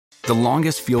The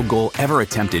longest field goal ever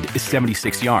attempted is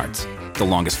 76 yards. The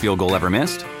longest field goal ever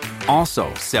missed?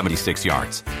 Also 76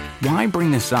 yards. Why bring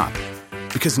this up?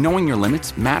 Because knowing your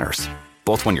limits matters,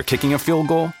 both when you're kicking a field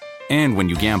goal and when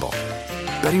you gamble.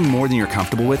 Betting more than you're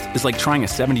comfortable with is like trying a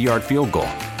 70-yard field goal.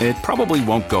 It probably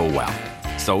won't go well.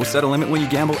 So set a limit when you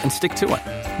gamble and stick to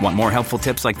it. Want more helpful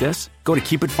tips like this? Go to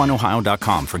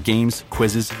keepitfunohio.com for games,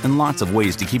 quizzes, and lots of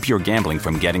ways to keep your gambling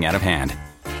from getting out of hand.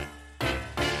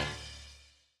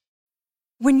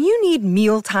 When you need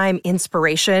mealtime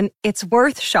inspiration, it's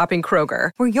worth shopping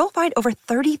Kroger, where you'll find over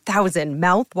 30,000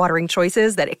 mouth-watering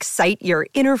choices that excite your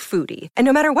inner foodie. And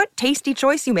no matter what tasty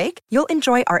choice you make, you'll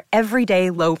enjoy our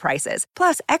everyday low prices,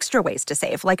 plus extra ways to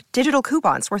save, like digital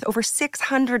coupons worth over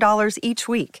 $600 each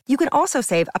week. You can also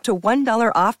save up to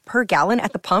 $1 off per gallon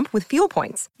at the pump with fuel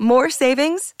points. More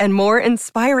savings and more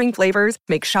inspiring flavors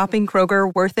make shopping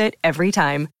Kroger worth it every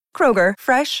time. Kroger,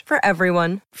 fresh for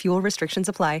everyone. Fuel restrictions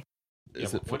apply.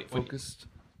 Is it focused?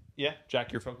 Yeah,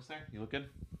 Jack, you're focused there. You look good.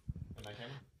 On my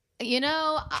camera? You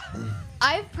know,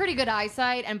 I have pretty good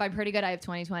eyesight, and by pretty good, I have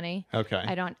 20/20. Okay.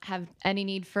 I don't have any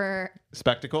need for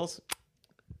Spectacles?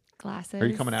 glasses. Are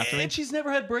you coming after me? And she's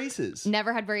never had braces.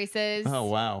 Never had braces. Oh,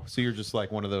 wow. So you're just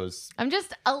like one of those. I'm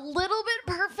just a little bit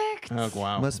perfect. Oh,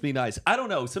 wow. Must be nice. I don't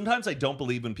know. Sometimes I don't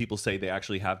believe when people say they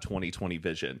actually have 20/20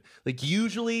 vision. Like,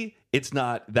 usually it's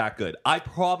not that good. I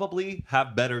probably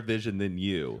have better vision than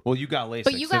you. Well, you got LASIK.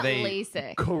 But you got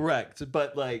LASIK. Correct.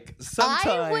 But, like, sometimes...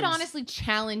 I would honestly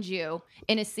challenge you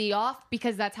in a see-off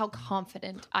because that's how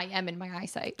confident I am in my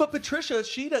eyesight. But Patricia,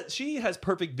 she has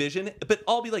perfect vision. But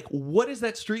I'll be like, what does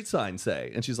that street sign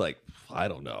say? And she's like, I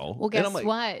don't know. Well, And guess I'm like,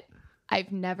 what?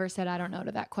 I've never said I don't know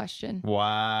to that question.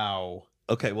 Wow.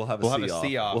 Okay, we'll have a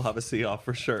see-off. We'll have a see-off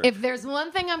for sure. If there's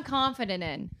one thing I'm confident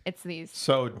in, it's these.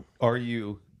 So are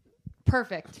you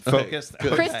Perfect. focused?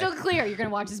 Good. Crystal clear. You're going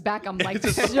to watch this back. I'm like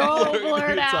so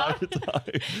blurred out.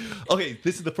 Okay,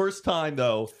 this is the first time,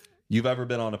 though, you've ever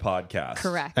been on a podcast.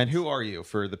 Correct. And who are you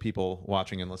for the people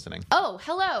watching and listening? Oh,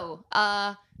 hello.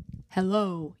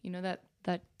 Hello. You know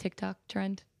that TikTok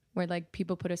trend where like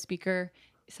people put a speaker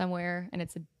somewhere and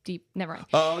it's a deep, never mind.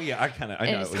 Oh, yeah, I know.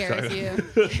 And it scares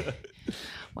you.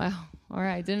 Wow. All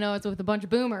right. Didn't know it's with a bunch of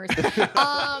boomers.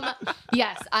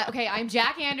 Yes. I'm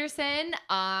Jack Anderson.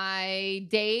 I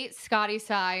date Scotty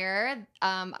Sire.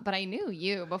 But I knew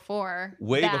you before.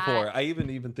 Way before. I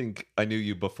even think I knew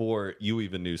you before you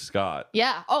even knew Scott.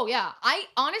 Yeah. Oh, yeah.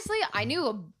 I knew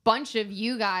a bunch of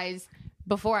you guys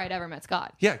before I'd ever met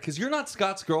Scott. Yeah, because you're not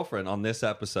Scott's girlfriend on this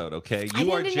episode, okay?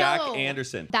 You are Jack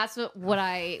Anderson. That's what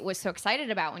I was so excited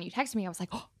about when you texted me. I was like,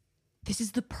 oh, this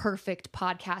is the perfect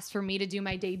podcast for me to do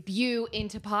my debut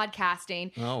into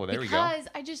podcasting. Oh, there we go. Because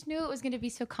I just knew it was going to be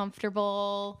so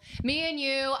comfortable. Me and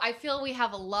you, I feel we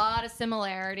have a lot of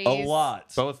similarities. A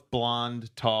lot. Both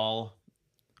blonde, tall.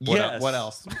 Yes. What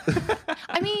else?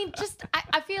 I mean, just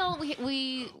I feel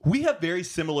we have very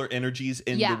similar energies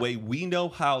in Yeah. the way we know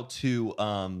how to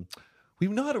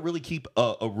really keep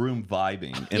a room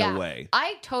vibing in a way.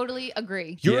 I totally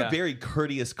agree. You're Yeah. a very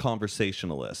courteous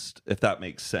conversationalist, if that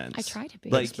makes sense. I try to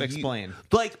be. Explain.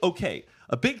 Okay,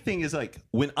 a big thing is like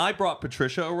when I brought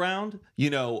Patricia around,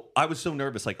 I was so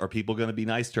nervous. Like, are people going to be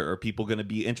nice to her? Are people going to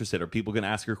be interested? Are people going to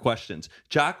ask her questions?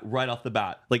 Jack, right off the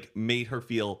bat, like made her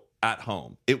feel at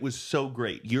home. It was so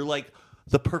great. You're like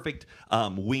the perfect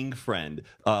wing friend.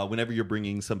 Whenever you're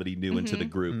bringing somebody new into the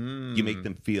group, you make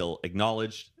them feel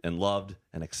acknowledged and loved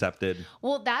and accepted.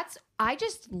 Well, I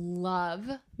just love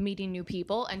meeting new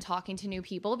people and talking to new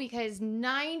people because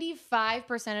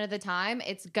 95% of the time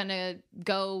it's going to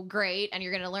go great and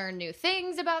you're going to learn new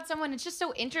things about someone. It's just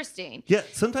so interesting. Yeah,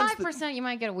 sometimes 5% you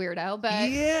might get a weirdo, but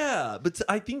yeah, but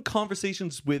I think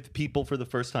conversations with people for the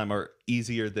first time are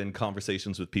easier than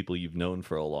conversations with people you've known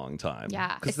for a long time.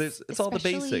 Yeah, because it's all the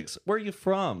basics. Where are you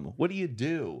from? What do you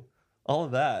do? All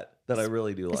of that I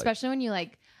really do like. Especially when you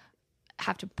like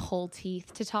have to pull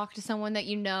teeth to talk to someone that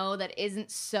you know that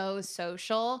isn't so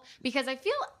social, because I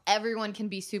feel everyone can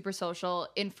be super social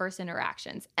in first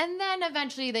interactions and then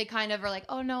eventually they kind of are like,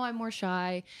 oh no, I'm more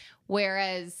shy,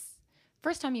 whereas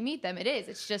first time you meet them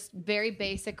it's just very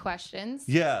basic questions.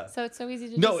 Yeah, so it's so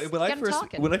easy to when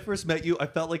I first met you, I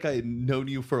felt like I had known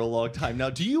you for a long time.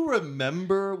 Now, do you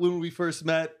remember when we first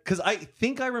met? Because I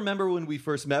think I remember when we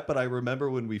first met, but I remember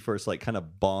when we first like kind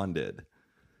of bonded.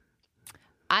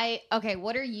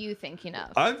 What are you thinking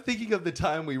of? I'm thinking of the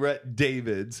time we were at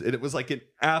David's, and it was like an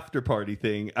after party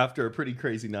thing after a pretty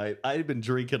crazy night. I had been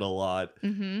drinking a lot,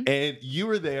 and you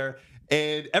were there,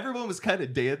 and everyone was kind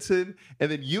of dancing, and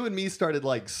then you and me started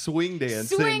like swing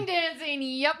dancing. Swing dancing.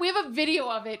 Yep, we have a video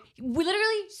of it. We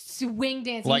literally swing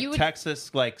dancing. Like You would-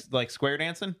 Texas, like square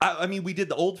dancing. I mean, we did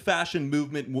the old-fashioned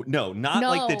movement. No, not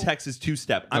like the No. Texas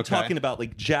two-step. I'm Okay. talking about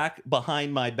like Jack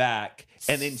behind my back,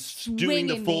 and then doing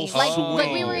the Swinging full me. Like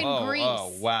swing. we were in Greece.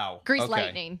 Oh, wow. Grease Okay.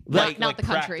 lightning, Like, not the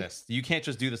country. practice. You can't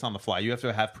just do this on the fly. You have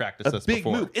to have practiced A this big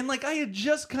before. move. And like I had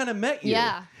just kind of met you.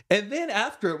 Yeah. And then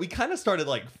after it, we kind of started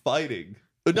like fighting.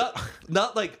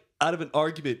 Not like out of an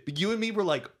argument, but you and me were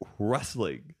like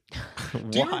wrestling.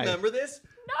 Do you Why? remember this?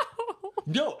 No.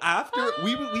 No, after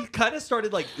we kind of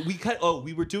started like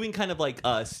we were doing kind of like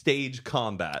stage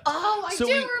combat. Oh, I So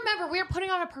do we- remember. We were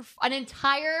putting on an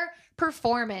entire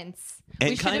performance. and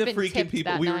we should kind have of been freaking tipped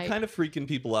people. that We night. were kind of freaking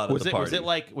people out of Was the it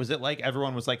party. was it like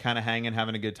everyone was like kind of hanging,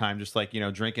 having a good time, just like, you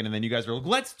know, drinking, and then you guys were like,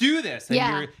 let's do this. And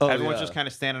Yeah. everyone's yeah. just kind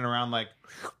of standing around like,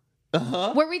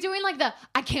 Were we doing like the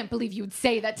I can't believe you would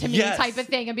say that to me Yes. type of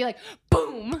thing and be like,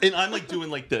 boom? And I'm like doing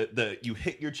like the you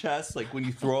hit your chest like when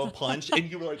you throw a punch,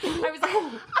 and you were like, I was like,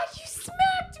 oh, you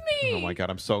smacked me. oh my God,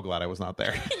 I'm so glad I was not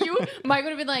there. Mike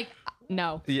would have been like,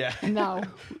 no, Yeah. no,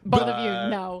 both of you,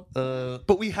 no.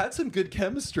 But we had some good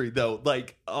chemistry though,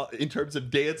 like in terms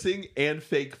of dancing and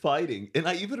fake fighting. And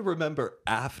I even remember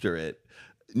after it,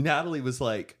 Natalie was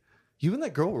like, "You and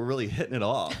that girl were really hitting it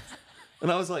off." And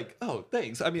I was like, "Oh,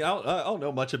 thanks." I mean, I don't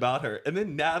know much about her. And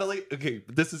then Natalie, okay,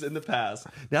 this is in the past.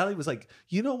 Natalie was like,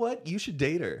 "You know what? You should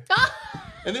date her."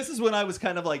 And this is when I was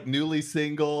kind of like newly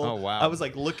single. Oh, wow. I was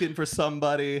like looking for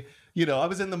somebody. You know, I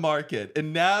was in the market.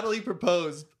 And Natalie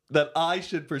proposed that I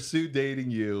should pursue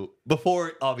dating you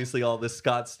before, obviously, all this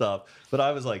Scott stuff. But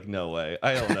I was like, no way.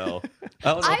 I don't know.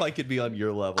 I don't know if I could be on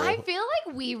your level. I feel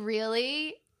like we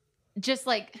really just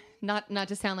like not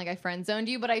to sound like I friend zoned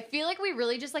you, but I feel like we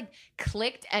really just like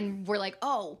clicked and we're like,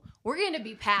 oh, we're gonna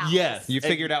be pals. Yes. You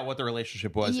figured out what the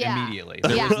relationship was Yeah. immediately.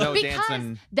 There Yeah, was no because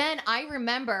dancing. then I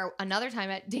remember another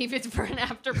time at David's for an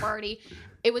after party.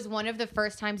 It was one of the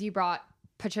first times you brought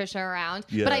Patricia around,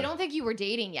 Yeah. but I don't think you were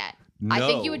dating yet. I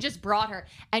think you No. had just brought her,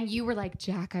 and you were like,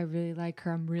 Jack, I really like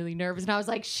her. I'm really nervous, and I was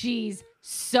like, she's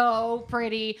so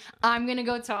pretty. I'm gonna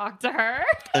go talk to her.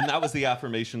 And that was the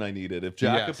affirmation I needed. If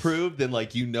Jack Yes. approved, then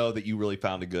like you know that you really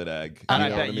found a good egg. And You I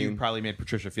know bet what you mean? probably made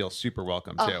Patricia feel super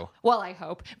welcome Oh, too. well, I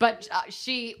hope, but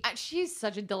she's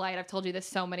such a delight. I've told you this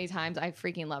so many times. I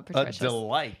freaking love A Patricia.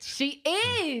 delight. She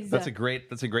is. That's a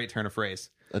great turn of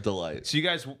phrase. a delight. So you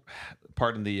guys,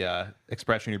 pardon the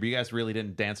expression here, but you guys really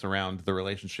didn't dance around the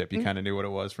relationship. You kind of knew what it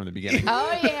was from the beginning.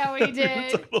 Oh yeah, we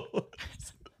did.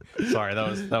 Sorry,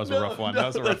 that was a rough one. That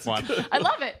was a rough one. I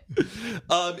love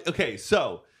it. Okay,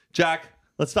 so Jack,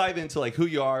 let's dive into like who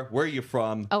you are, where you're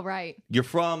from. Oh right, You're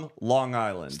from Long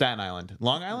Island. Staten Island,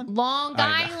 Long Island. Long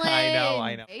I know,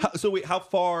 Island. I know. So wait, how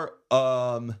far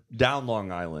down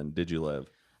Long Island did you live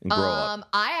and grow up?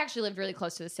 I actually lived really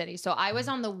close to the city, so I was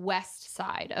on the west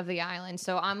side of the island.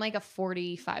 So I'm like a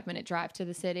 45-minute drive to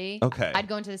the city. Okay. I'd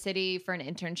go into the city for an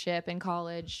internship in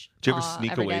college. Did you ever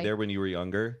sneak every away day. there when you were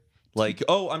younger? Like,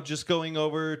 oh, I'm just going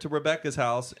over to Rebecca's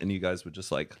house, and you guys would just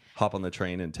like hop on the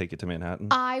train and take it to Manhattan?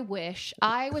 I wish.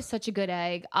 I was such a good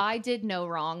egg. I did no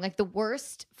wrong. Like the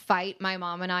worst fight my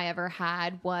mom and I ever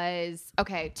had was,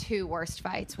 okay, two worst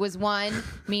fights. Was one,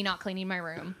 me not cleaning my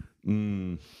room.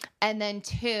 And then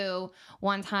two,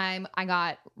 one time I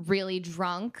got really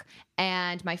drunk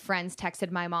and my friends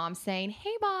texted my mom saying,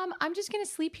 "Hey mom, I'm just going to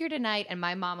sleep here tonight." And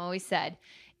my mom always said,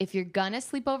 if you're going to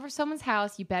sleep over someone's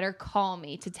house, you better call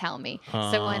me to tell me.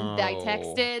 So when I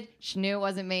texted, she knew it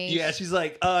wasn't me. Yeah, she's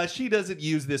like, she doesn't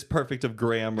use this perfect of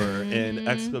grammar and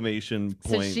exclamation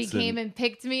So points. she came and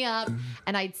picked me up,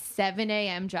 and I had 7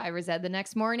 a.m. driver's ed the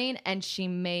next morning, and she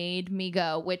made me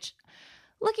go, which,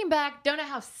 looking back, don't know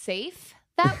how safe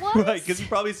that was. Right, because you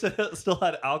probably still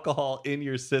had alcohol in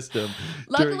your system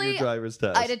during Luckily, your driver's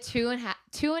test. I had a two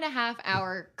and a half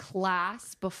hour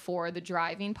class before the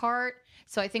driving part,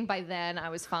 so I think by then I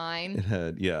was fine.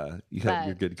 You had But-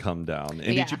 your good come down.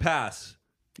 And Yeah. did you pass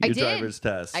I your did. driver's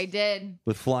test? I did.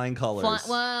 With flying colors.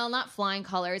 Well, not flying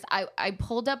colors. I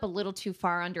pulled up a little too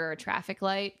far under a traffic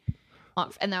light,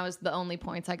 and that was the only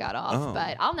points I got off. Oh.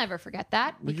 But I'll never forget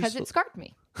that Well, you're because so- it scarred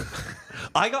me.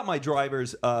 I got my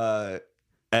driver's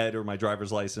ed or my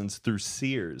driver's license through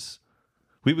Sears.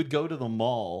 We would go to the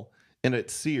mall, and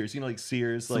at Sears, like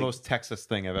Sears, It's the like most Texas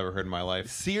thing I've ever heard in my life.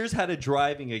 Sears had a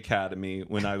driving academy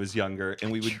when I was younger,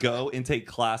 and we would go and take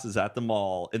classes at the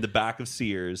mall in the back of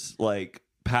Sears, like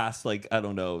past, like, I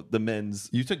don't know, the men's.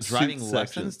 You took suit driving section.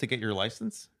 lessons to get your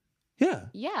license? Yeah.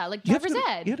 Yeah, like You have driver's to-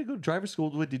 ed. You had to go to driver's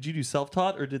school. What, did you do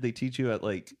self-taught or did they teach you at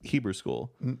like Hebrew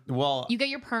school? Well, You get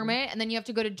your permit, and then you have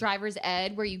to go to driver's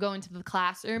ed, where you go into the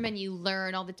classroom and you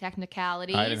learn all the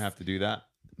technicalities. I didn't have to do that.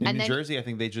 In And New then- Jersey, I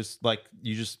think they just like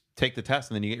you just take the test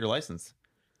and then you get your license.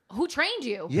 Who trained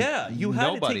you? Yeah, you had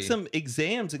to Nobody. take some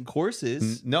exams and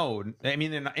courses. No, I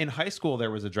mean in high school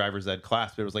there was a driver's ed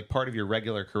class, but it was like part of your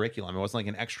regular curriculum. It wasn't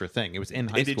like an extra thing. It was in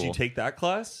high And school. did you take that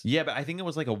class? Yeah, but I think it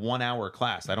was like a 1 hour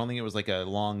class. I don't think it was like a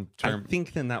long I term.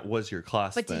 think then that was your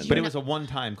class But did then. you But it was a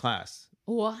one-time class.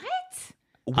 What?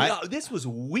 Wow, this was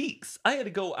weeks. I had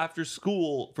to go after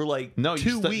school for like No,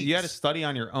 2 weeks. you had to study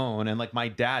on your own, and like my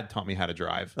dad taught me how to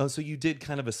drive. Oh, so you did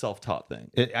kind of a self-taught thing.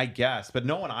 I guess, but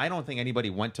no one. I don't think anybody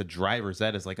went to driver's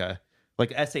ed as like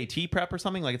SAT prep or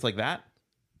something. Like it's like that.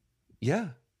 Yeah.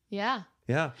 Yeah.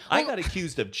 Yeah. I Well- got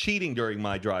accused of cheating during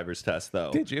my driver's test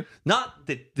though. Did you? Not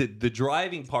the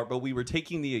driving part, but we were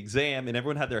taking the exam and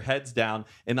everyone had their heads down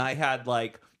and I had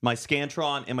like my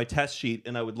Scantron and my test sheet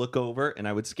and I would look over and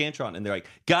I would Scantron and they're like,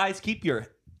 "Guys, keep your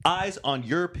eyes on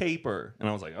your paper." And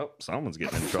I was like, "Oh, someone's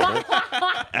getting in trouble."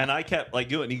 And I kept like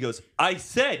doing it. And he goes, "I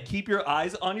said keep your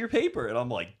eyes on your paper." And I'm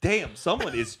like, "Damn,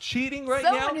 someone is cheating right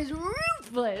now." Someone is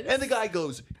ruthless. And the guy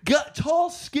goes, tall,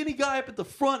 skinny guy up at the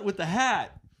front with the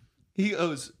hat. He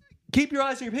goes, "Keep your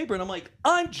eyes on your paper." And I'm like,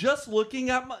 "I'm just looking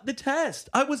at the test.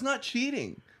 I was not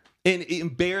cheating." And it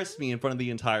embarrassed me in front of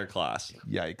the entire class.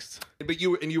 Yikes! But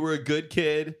you were a good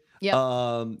kid. Yep.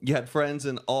 You had friends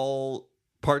in all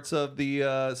parts of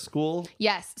the school.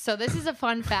 Yes. So this is a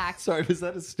fun fact. Sorry, was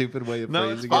that a stupid way of No,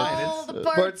 it's phrasing fine. it? All the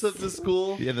Parts parts. of the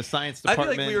school. Yeah, the science I feel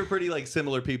department. like we were pretty like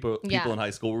similar people Yeah. in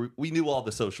high school. We knew all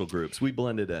the social groups. We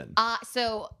blended in.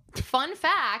 So fun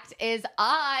fact is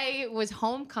I was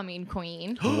homecoming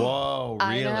queen. Whoa,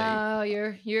 really? I know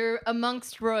you're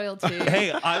amongst royalty.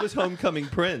 Hey, I was homecoming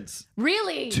prince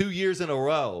Really? 2 years in a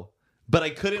row, but I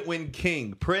couldn't win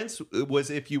king. Prince was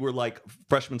if you were like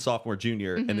freshman, sophomore,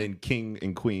 junior, Mm-hmm. and then king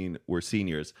and queen were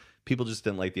seniors. People just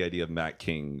didn't like the idea of Matt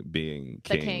King being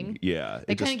king. The king? Yeah.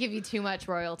 They it just, couldn't give you too much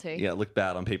royalty. yeah, it looked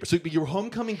bad on paper. So but you were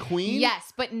homecoming queen?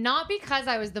 Yes, but not because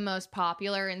I was the most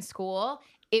popular in school.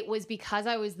 It was because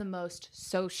I was the most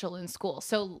social in school.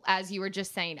 So as you were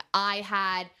just saying,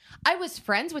 I was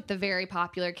friends with the very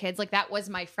popular kids. Like that was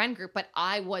my friend group, but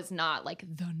I was not like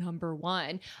the number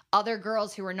one. Other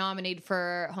girls who were nominated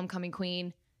for Homecoming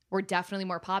Queen were definitely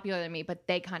more popular than me, but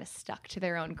they kind of stuck to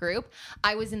their own group.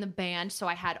 I was in the band, so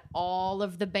I had all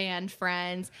of the band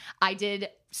friends. I did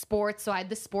sports, so I had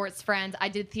the sports friends. I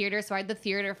did theater, so I had the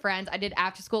theater friends. I did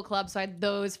after school club, so I had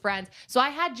those friends. So I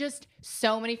had just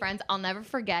so many friends. I'll never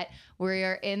forget.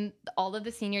 All of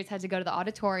the seniors had to go to the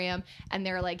auditorium, and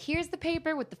they were like, "Here's the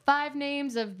paper with the 5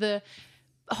 names of the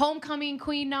homecoming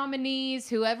queen nominees,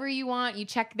 whoever you want, you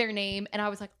check their name." And I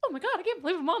was like, "Oh my God, I can't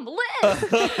believe I'm on the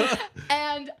list."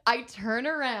 And I turn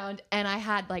around and I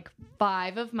had like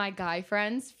 5 of my guy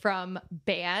friends from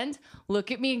band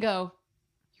look at me and go,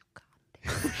 "You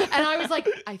got this." And I was like,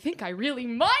 I think I really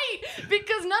might,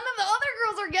 because none of the other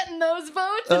girls are getting those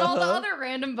votes and all the other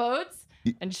random votes.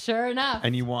 And sure enough,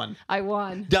 And you won. I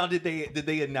won. Now, did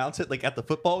they announce it like at the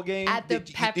football game? At the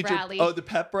pep rally. Oh, the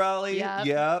pep rally. Yep.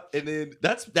 Yeah, and then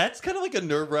that's kind of like a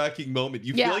nerve-wracking moment.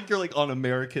 You Yeah. feel like you're like on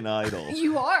American Idol.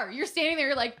 You are. You're standing there,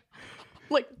 you're like,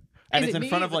 And is it's it in me?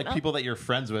 front Is of it like not? people that you're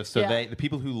friends with. So Yeah. the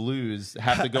people who lose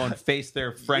have to go and face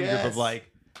their friend group Yes. of like,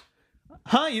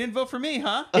 "Huh, you didn't vote for me,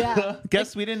 huh? Yeah.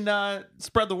 Guess we didn't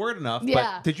spread the word enough."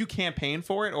 Yeah. But did you campaign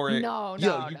for it or No,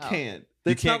 Yo, you no. can't.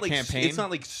 You It's not can't like campaign? It's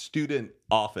not like student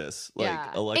office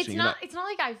like election. It's not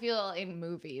like I feel in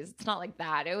movies. It's not like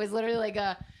that. It was literally like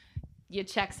you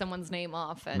check someone's name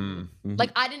off and like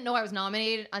I didn't know I was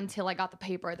nominated until I got the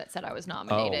paper that said I was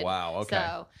nominated. Oh, wow. Okay.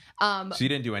 So So you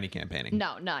didn't do any campaigning.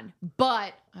 no, none.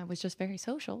 But I was just very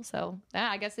social, so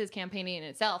that I guess is campaigning in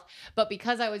itself. But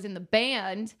because I was in the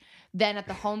band, then at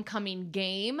the homecoming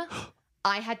game,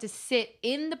 I had to sit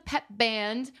in the pep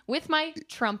band with my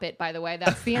trumpet, by the way.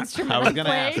 That's the instrument I I was gonna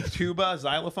played. ask tuba,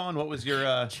 xylophone. What was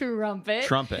your Trumpet.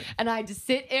 trumpet? And I had to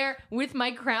sit there with my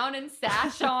crown and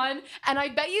sash on. And I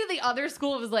bet you the other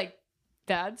school was like,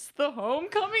 "That's the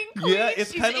homecoming queen. Yeah,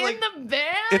 it's She's kinda in like- the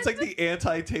band." It's like the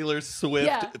anti-Taylor Swift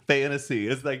Yeah. fantasy.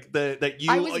 It's like that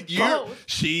I was both.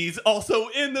 she's also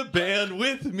in the band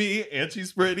with me, and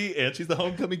she's pretty, and she's the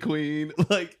homecoming queen.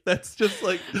 Like that's just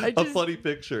like a funny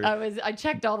picture. I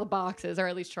checked all the boxes, or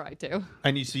at least tried to.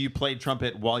 And so you played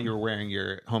trumpet while you were wearing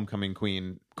your homecoming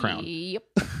queen crown. Yep.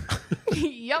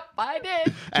 Yep, I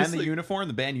did. And the uniform,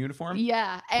 the band uniform?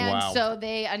 Yeah. And Wow. so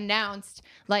they announced,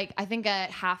 like, I think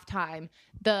at halftime,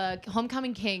 the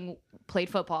Homecoming King played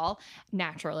football,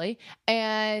 naturally.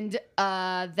 And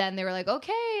then they were like,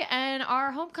 okay, and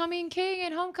our Homecoming King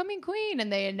and Homecoming Queen.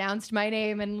 And they announced my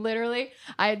name. And literally,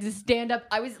 I had to stand up.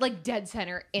 I was like dead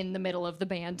center in the middle of the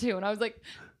band, too. And I was like,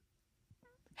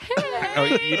 hey. Oh,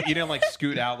 you didn't like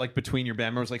scoot out like between your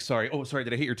band members, like, sorry,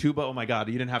 did I hit your tuba? Oh my God,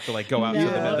 you didn't have to like go out to the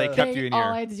middle. They kept you in All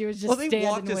your. I had to do was just Well, they stand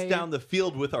walked and us wait. down the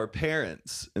field with our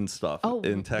parents and stuff Oh,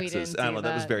 in we Texas. didn't I don't do know.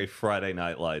 That was that. very Friday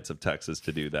Night Lights of Texas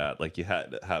to do that. Like you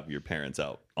had to have your parents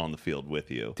out on the field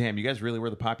with you. Damn, you guys really were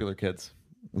the popular kids.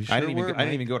 We I didn't sure even. were, I didn't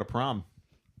man. even go to prom.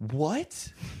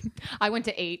 What? I went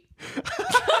to 8.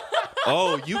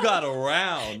 Oh, you got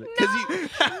around. No,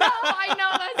 I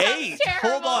know that sounds 8.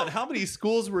 terrible. Hold on. How many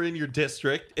schools were in your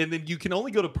district? And then you can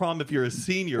only go to prom if you're a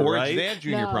senior, Or right? they have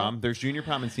junior No. prom. There's junior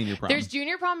prom and senior prom. There's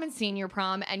junior prom and senior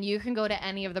prom, and you can go to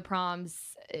any of the proms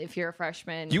if you're a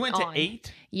freshman. You went to on.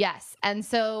 8? Yes. And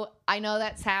so I know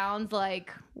that sounds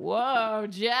like, whoa,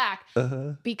 Jack,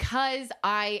 because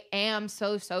I am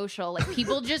so social. Like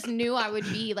people just knew I would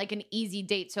be like an easy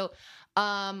date. So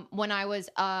when I was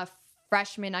a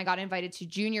freshman, I got invited to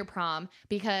junior prom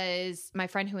because my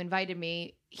friend who invited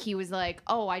me, he was like,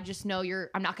 oh, I just know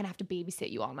I'm not going to have to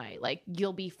babysit you all night. Like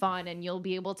you'll be fun and you'll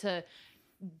be able to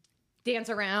dance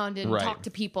around and Right. talk to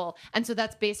people. And so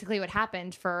that's basically what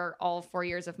happened for all 4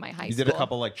 years of my high You school. did a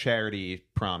couple like charity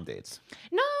prom dates.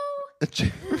 No.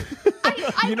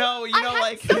 You know, I had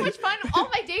like so much fun. All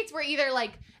my dates were either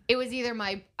like, it was either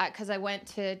my, because I went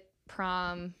to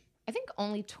prom, I think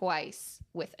only twice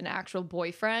with an actual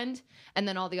boyfriend. And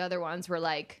then all the other ones were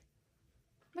like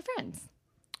my friends.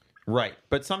 Right.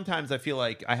 But sometimes I feel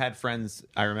like I had friends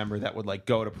I remember that would like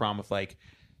go to prom with like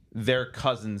their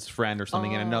cousin's friend or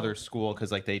something in another school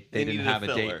because like they didn't needed have a a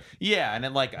date. filler. Yeah, and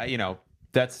then like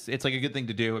it's like a good thing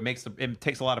to do. It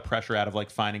takes a lot of pressure out of like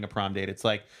finding a prom date. It's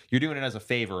like you're doing it as a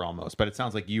favor almost, but it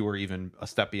sounds like you were even a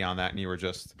step beyond that and you were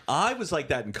just I was like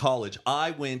that in college.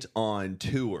 I went on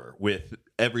tour with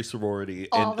every sorority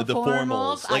All and the the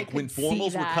formals, formals. I Like when could see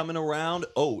formals were that. coming around,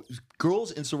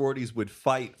 girls in sororities would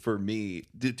fight for me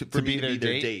for me be to be their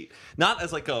their date. Not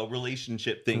as like a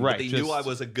relationship thing, Right, but they knew just- I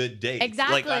was a good date.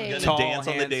 Exactly. Like I'm gonna Tall, dance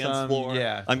on the dance handsome, floor.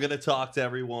 yeah. I'm gonna talk to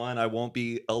everyone. I won't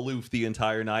be aloof the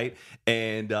entire night.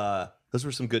 And those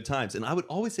were some good times. And I would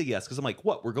always say yes because I'm like,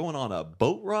 what? We're going on a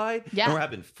boat ride? Yeah. And we're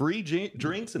having free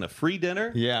drinks and a free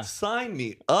dinner? Yeah. Sign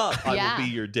me up. I Yeah. will be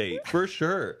your date for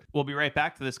sure. We'll be right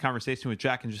back to this conversation with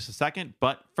Jack in just a second,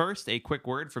 but first, a quick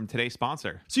word from today's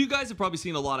sponsor. So you guys have probably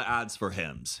seen a lot of ads for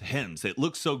Hims. Hims, it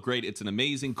looks so great. It's an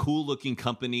amazing, cool-looking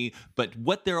company, but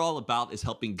what they're all about is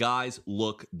helping guys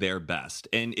look their best.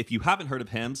 And if you haven't heard of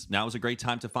Hims, now is a great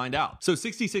time to find out. So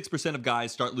 66% of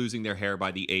guys start losing their hair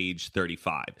by the age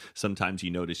 35. Sometimes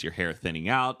you notice your hair thinning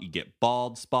out, you get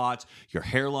bald spots, your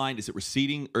hairline, is it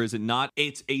receding or is it not?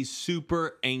 It's a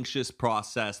super anxious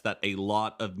process that a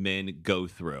lot of men go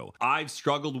through. I've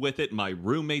struggled with it. My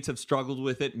roommates have struggled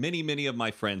with it. Many of my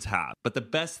friends have. But the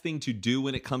best thing to do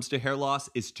when it comes to hair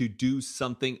loss is to do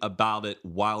something about it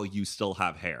while you still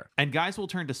have hair. And guys will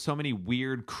turn to so many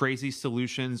weird, crazy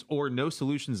solutions or no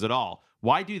solutions at all.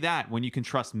 Why do that when you can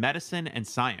trust medicine and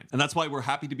science? And that's why we're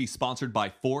happy to be sponsored by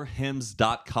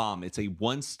forhims.com. It's a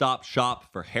one-stop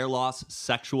shop for hair loss,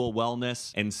 sexual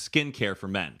wellness, and skincare for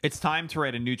men. It's time to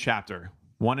write a new chapter,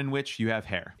 one in which you have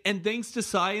hair. And thanks to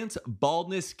science,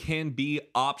 baldness can be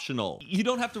optional. You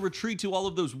don't have to retreat to all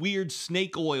of those weird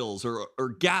snake oils or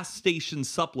gas station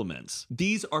supplements.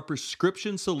 These are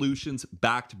prescription solutions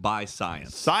backed by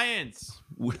science. Science!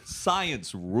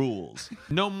 Science rules.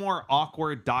 No more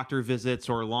awkward doctor visits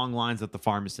or long lines at the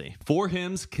pharmacy, For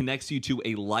Hims connects you to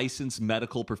a licensed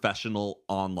medical professional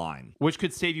online. which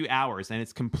could save you hours, and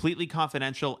it's completely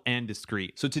confidential and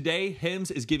discreet. So today,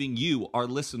 Hims is giving you, our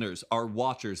listeners, our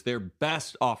watchers, their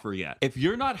best offer yet. If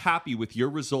you're not happy with your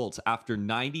results after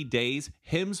 90 days,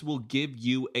 Hims will give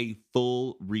you a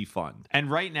full refund.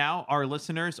 And right now, our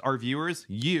listeners, our viewers,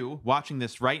 you watching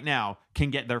this right now, can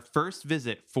get their first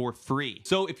visit for free.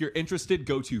 So if you're interested,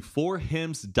 go to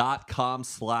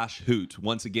forhims.com/hoot.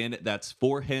 Once again, that's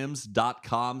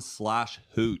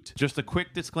forhims.com/hoot. Just a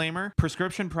quick disclaimer,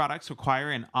 prescription products require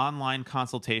an online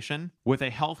consultation with a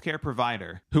healthcare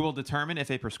provider who will determine if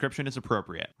a prescription is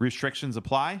appropriate. Restrictions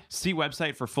apply. See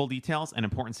website for full details and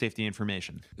important safety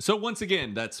information. So once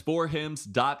again, that's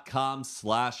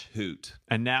forhims.com/hoot. hoot.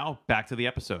 And now back to the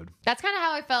episode. That's kind of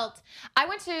how I felt. I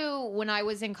went to, when I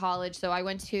was in college, so I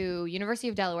went to University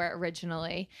of Delaware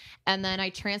originally, and then I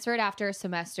transferred after a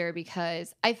semester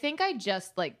because I think I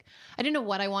just I didn't know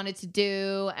what I wanted to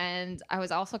do, and I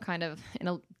was also kind of in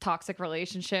a toxic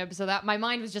relationship, so that my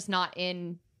mind was just not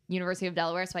in University of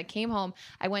Delaware. So I came home.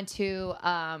 I went to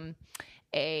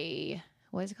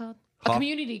what is it called? A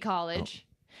community college.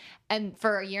 And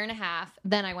for a year and a half,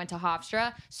 then I went to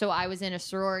Hofstra. So I was in a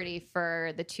sorority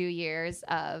for the 2 years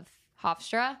of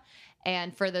Hofstra.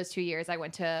 And for those 2 years, I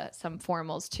went to some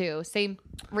formals too. Same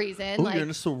reason. Oh, you're in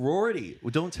a sorority.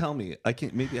 Well, don't tell me.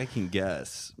 Maybe I can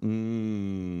guess. It's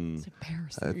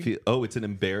embarrassing. It's an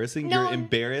embarrassing. No. You're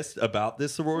embarrassed about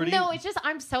this sorority? No, it's just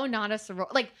I'm so not a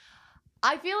sorority.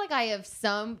 I feel like I have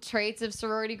some traits of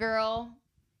sorority girl,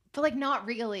 but not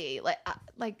really.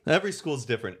 Every school's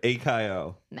different.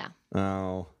 AKIO. No.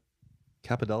 Oh.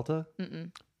 Kappa Delta?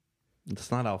 Mm-mm.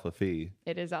 It's not Alpha Phi.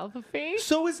 It is Alpha Phi.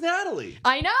 So is Natalie.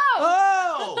 I know.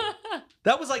 Oh!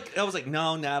 I was like,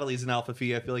 no, Natalie's an Alpha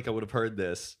Phi. I feel like I would have heard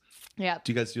this. Yeah.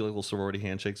 Do you guys do little sorority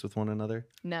handshakes with one another?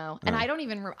 No. And I don't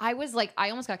even, I was I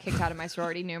almost got kicked out of my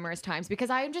sorority numerous times because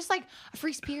I'm just a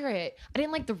free spirit. I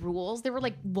didn't like the rules. There were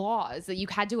laws that you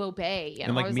had to obey.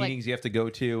 And I was meetings you have to go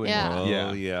to. And,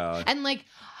 Yeah. Yeah. And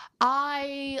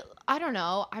I don't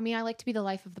know. I mean, I like to be the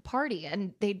life of the party.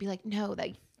 And they'd be like, no,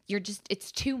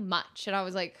 it's too much. And I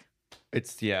was like,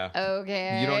 it's, yeah.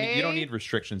 Okay. You don't need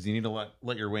restrictions. You need to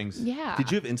let your wings. Yeah.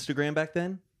 Did you have Instagram back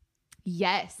then?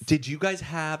 Yes. Did you guys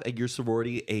have at your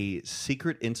sorority a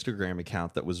secret Instagram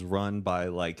account that was run by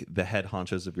the head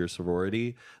honchos of your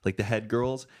sorority, the head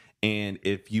girls? And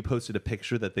if you posted a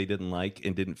picture that they didn't like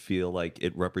and didn't feel like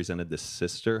it represented the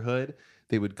sisterhood,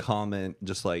 they would comment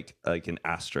just like an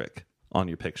asterisk on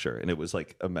your picture, and it was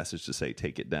a message to say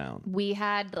take it down. We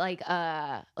had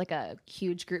a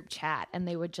huge group chat, and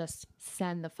they would just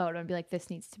send the photo and be like, "This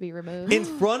needs to be removed." In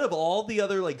front of all the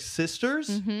other sisters?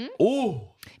 Mm-hmm.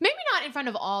 Oh. Maybe not in front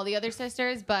of all the other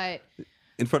sisters, but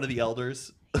In front of the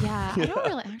elders? yeah, I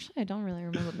don't really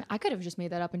remember. I could have just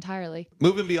made that up entirely.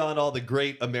 Moving beyond all the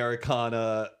great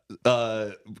Americana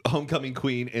homecoming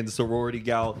queen and sorority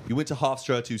gal, you went to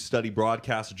Hofstra to study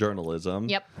broadcast journalism.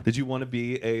 Yep. Did you want to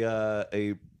be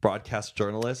a broadcast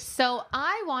journalist? So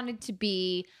I wanted to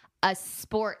be a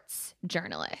sports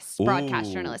journalist, broadcast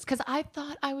Ooh. journalist, because I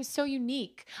thought I was so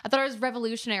unique. I thought I was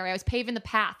revolutionary. I was paving the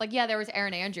path. There was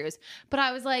Erin Andrews, but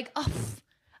I was like, oh,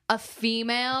 a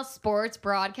female sports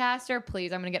broadcaster?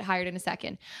 Please, I'm going to get hired in a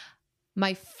second.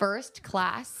 My first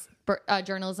class,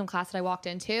 journalism class that I walked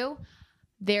into,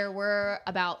 there were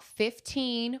about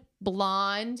 15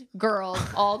 blonde girls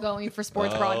all going for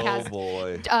sports broadcast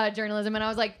journalism. And I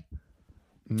was like,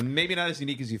 maybe not as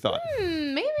unique as you thought.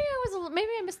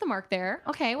 maybe I missed the mark there.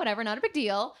 Okay, whatever, not a big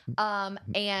deal.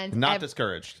 And Not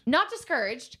discouraged. Not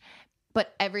discouraged.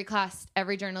 But every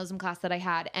journalism class that I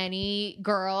had, any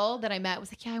girl that I met was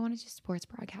like, yeah, I want to do sports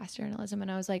broadcast journalism. And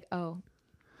I was like, oh.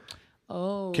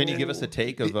 Can you give us a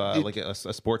take of a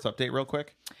sports update real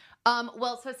quick?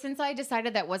 Well, so since I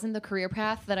decided that wasn't the career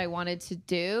path that I wanted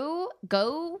to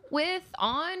go with,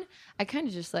 I kind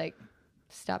of just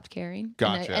stopped caring.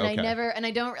 Gotcha.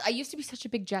 I used to be such a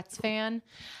big Jets fan,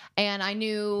 and I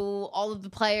knew all of the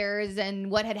players and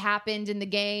what had happened in the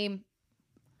game.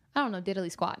 I don't know diddly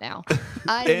squat now.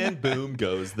 And boom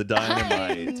goes the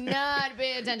dynamite. I'm not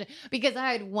paying attention because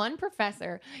I had one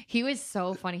professor. He was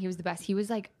so funny. He was the best. He was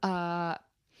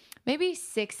maybe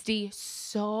 60,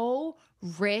 so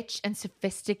rich and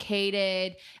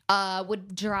sophisticated,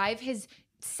 would drive his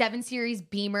 7 Series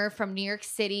Beamer from New York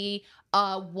City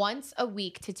once a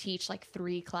week to teach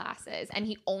 3 classes. And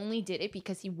he only did it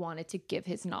because he wanted to give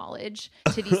his knowledge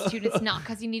to these students, not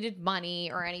because he needed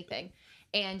money or anything.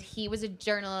 And he was a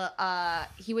journalist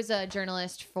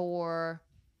for,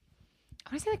 I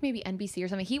want to say maybe NBC or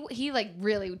something. He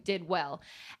really did well.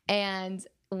 And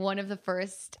one of the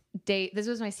first days, this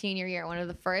was my senior year, one of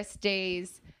the first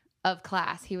days of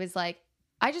class, he was like,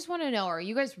 I just want to know, are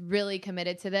you guys really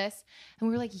committed to this? And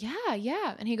we were like,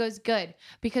 yeah. And he goes, good,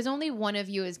 because only one of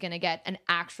you is going to get an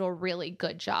actual really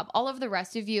good job. All of the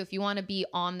rest of you, if you want to be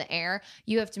on the air,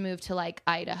 you have to move to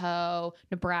Idaho,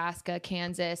 Nebraska,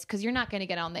 Kansas, because you're not going to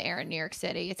get on the air in New York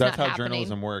City. That's not how happening.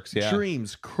 Journalism works. Yeah.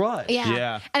 Dreams crushed.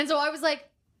 Yeah. And so I was like,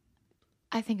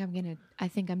 I think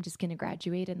I'm just gonna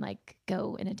graduate and like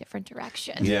go in a different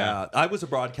direction. Yeah, I was a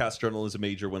broadcast journalism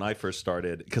major when I first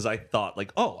started because I thought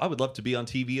like, oh, I would love to be on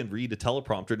TV and read a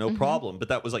teleprompter, no problem. But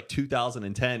that was like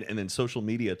 2010, and then social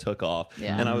media took off,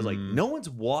 Yeah. and I was like, no one's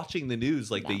watching the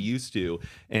news like they used to.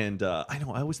 And I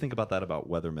know I always think about that about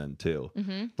weathermen too.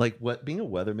 Like what being a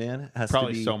weatherman has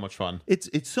Probably to be so much fun.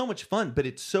 It's so much fun, but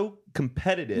it's so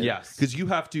competitive. Yes. because you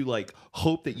have to like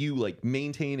hope that you like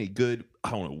maintain a good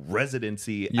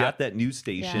residency Yep. at that news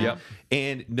station. Yeah. Yep.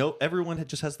 And everyone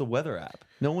just has the weather app.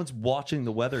 No one's watching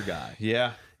the weather guy.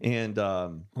 Yeah. And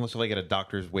Unless you're like at a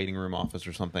doctor's waiting room office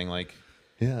or something like,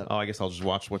 yeah, oh, I guess I'll just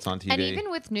watch what's on TV. And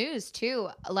even with news too,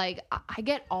 like I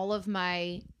get all of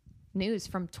my news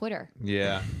from Twitter.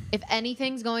 Yeah. If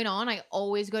anything's going on, I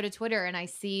always go to Twitter and I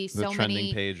see The so trending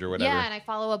many page or whatever. Yeah, and I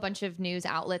follow a bunch of news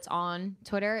outlets on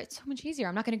Twitter. It's so much easier.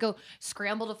 I'm not going to go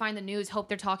scramble to find the news, hope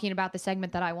they're talking about the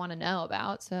segment that I want to know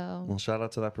about. So, well, shout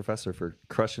out to that professor for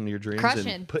crushing your dreams Crushing.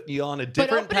 and putting you on a but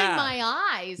different opening path. my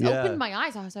eyes, Yeah.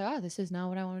 I was like, oh, this is not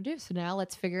what I want to do. So now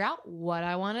let's figure out what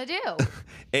I want to do.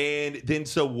 And then,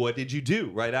 so what did you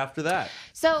do right after that?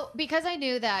 So because I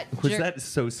knew that, Was that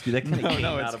so? That kind of came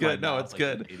No, out it's of my good. No, mouth it's like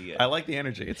good. an idiot. I like the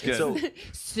energy. It's good. So,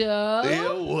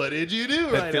 so what did you do?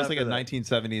 it feels like a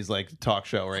 1970s like talk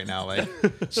show right now. Like,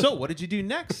 so what did you do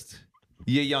next?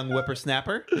 You young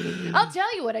whippersnapper. I'll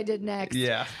tell you what I did next.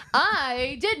 Yeah.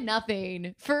 I did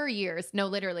nothing for years. No,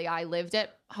 literally, I lived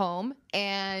at home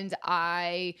and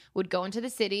I would go into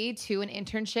the city to an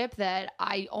internship that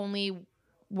I only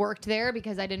worked there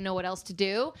because I didn't know what else to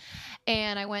do.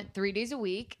 And I went 3 days a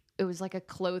week. It was like a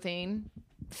clothing,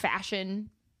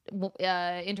 fashion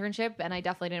internship, and I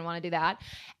definitely didn't want to do that.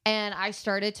 And I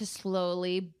started to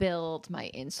slowly build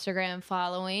my Instagram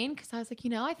following because I was like,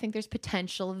 I think there's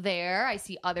potential there. I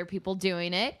see other people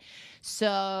doing it.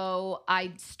 So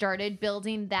I started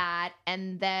building that,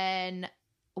 and then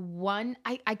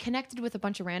I connected with a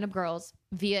bunch of random girls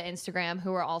via Instagram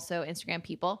who are also Instagram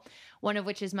people, one of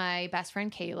which is my best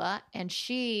friend Kayla, and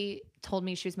she told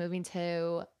me she was moving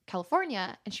to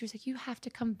California, and she was like, you have to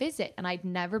come visit. And I'd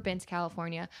never been to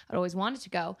California. I'd always wanted to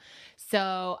go.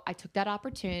 So I took that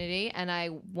opportunity and I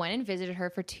went and visited her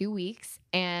for 2 weeks,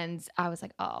 and I was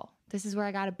like, oh, this is where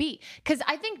I gotta be. Because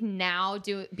I think now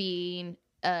being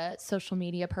a social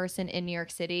media person in New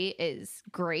York City is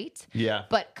great. Yeah.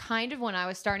 But kind of when I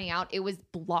was starting out, it was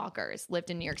bloggers lived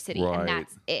in New York City, Right. and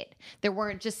that's it. There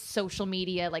weren't just social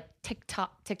media like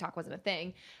TikTok. TikTok wasn't a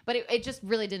thing, but it just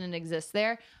really didn't exist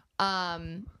there.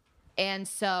 And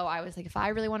so I was like, if I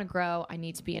really want to grow, I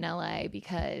need to be in LA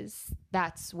because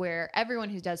that's where everyone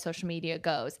who does social media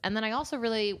goes. And then I also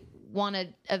really want to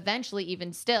eventually,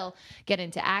 even still, get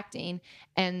into acting.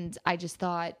 And I just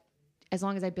thought, as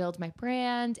long as I build my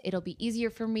brand, it'll be easier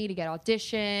for me to get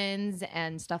auditions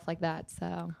and stuff like that.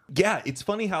 So Yeah, it's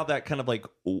funny how that kind of like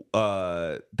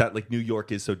that like New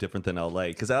York is so different than LA,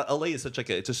 because LA is such like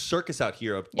it's a circus out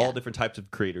here of all different types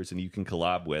of creators and you can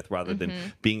collab with, rather than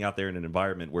being out there in an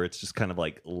environment where it's just kind of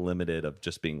like limited of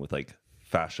just being with like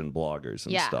fashion bloggers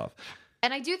and stuff.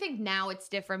 And I do think now it's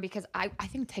different because I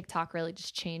think TikTok really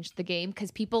just changed the game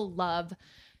because people love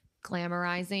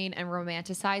glamorizing and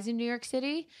romanticizing New York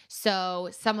City. So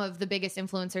some of the biggest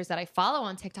influencers that I follow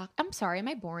on TikTok, I'm sorry, am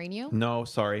I boring you? No,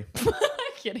 sorry. I'm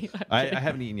kidding. I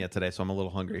haven't eaten yet today, so I'm a little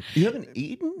hungry. You haven't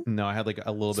eaten? No, I had like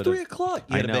a little It's bit 3 of o'clock.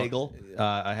 You had a know. bagel?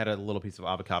 I had a little piece of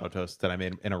avocado toast that I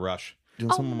made in a rush.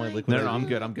 Doing some of my my liquid No, IV? I'm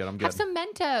good. I'm good. I'm good. Have some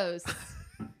Mentos.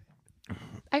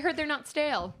 I heard they're not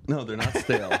stale. No, they're not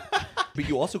stale. But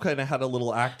you also kind of had a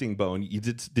little acting bone. You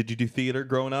did you do theater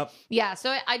growing up? Yeah,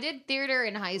 so I did theater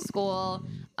in high school.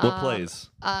 What plays?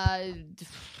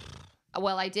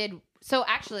 Well, I did. So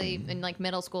actually, in like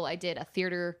middle school, I did a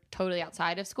theater totally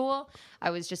outside of school. I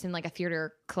was just in like a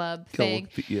theater club thing.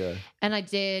 Yeah. And I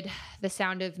did The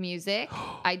Sound of Music.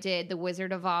 I did The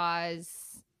Wizard of Oz.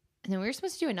 And then we were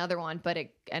supposed to do another one, but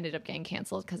it ended up getting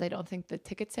canceled because I don't think the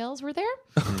ticket sales were there.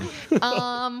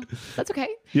 That's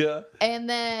okay. Yeah. And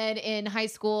then in high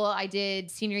school, I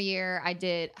did senior year. I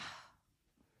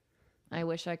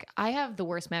wish I have the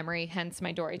worst memory, hence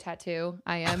my Dory tattoo.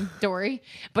 I am Dory.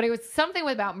 But it was something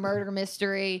about murder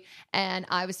mystery. And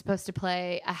I was supposed to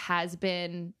play a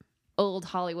has-been old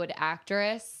Hollywood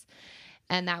actress.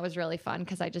 And that was really fun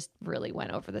because I just really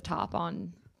went over the top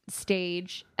on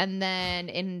stage. And then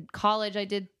in college, I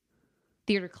did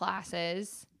theater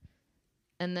classes.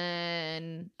 And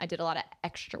then I did a lot of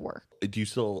extra work. Do you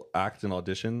still act and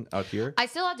audition out here? I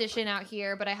still audition out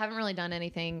here, but I haven't really done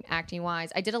anything acting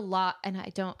wise. I did a lot, and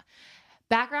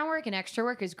Background work and extra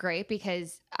work is great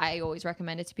because I always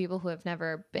recommend it to people who have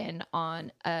never been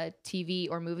on a TV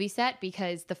or movie set,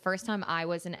 because the first time I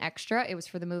was an extra, it was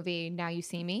for the movie Now You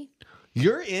See Me.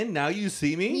 You're in Now You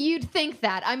See Me? You'd think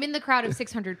that. I'm in the crowd of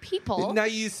 600 people. Now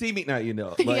You See Me. Now you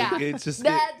know. Like, yeah, it's just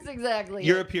that's exactly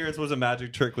your it. appearance was a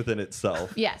magic trick within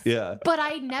itself. Yes. Yeah. But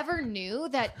I never knew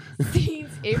that scenes,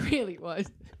 it really was.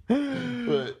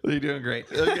 You're doing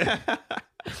great. Okay.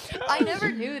 I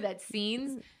never knew that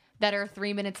scenes that are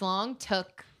 3 minutes long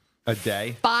took A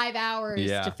day. 5 hours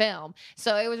Yeah. to film.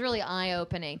 So it was really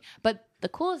eye-opening. But the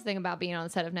coolest thing about being on the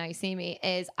set of Now You See Me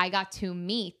is I got to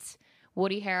meet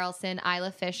Woody Harrelson,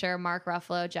 Isla Fisher, Mark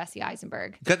Ruffalo, Jesse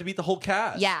Eisenberg. Got to meet the whole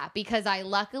cast. Yeah, because I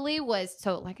luckily was,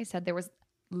 so like I said, there was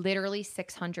literally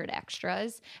 600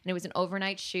 extras, and it was an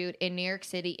overnight shoot in New York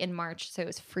City in March, so it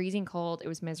was freezing cold. It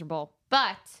was miserable.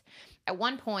 But at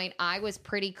one point, I was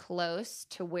pretty close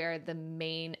to where the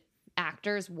main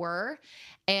actors were,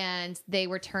 and they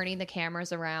were turning the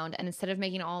cameras around, and instead of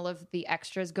making all of the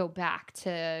extras go back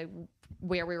to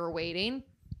where we were waiting,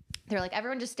 they're like,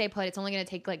 everyone just stay put. It's only going to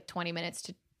take like 20 minutes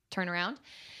to turn around.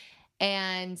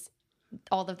 And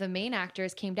all of the main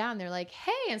actors came down. They're like,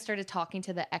 hey, and started talking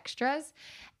to the extras.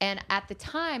 And at the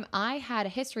time, I had a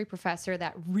history professor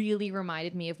that really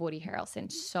reminded me of Woody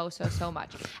Harrelson so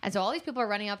much. And so all these people are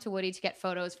running up to Woody to get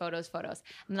photos. And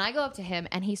then I go up to him,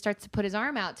 and he starts to put his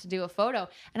arm out to do a photo.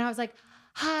 And I was like,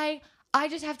 hi, I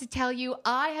just have to tell you,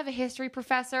 I have a history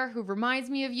professor who reminds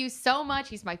me of you so much.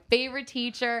 He's my favorite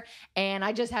teacher, and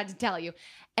I just had to tell you.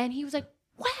 And he was like,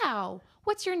 wow,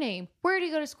 what's your name? Where do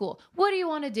you go to school? What do you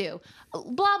want to do?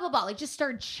 Blah, blah, blah. Like, just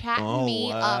started chatting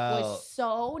me up. Was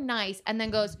so nice. And then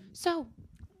goes, so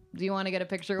do you want to get a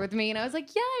picture with me? And I was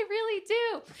like, yeah, I really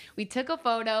do. We took a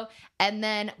photo, and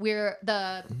then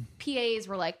the PAs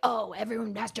were like, oh,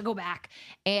 everyone has to go back.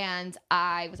 And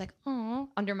I was like, oh,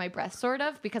 under my breath, sort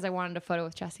of, because I wanted a photo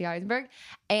with Jesse Eisenberg.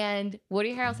 And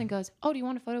Woody Harrelson goes, oh, do you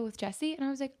want a photo with Jesse? And I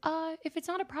was like, if it's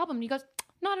not a problem. And he goes,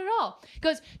 not at all. He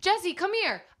goes, Jesse, come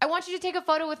here. I want you to take a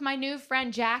photo with my new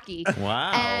friend, Jackie.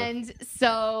 Wow. And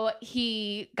so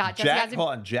he got Jesse Eisenberg. Hold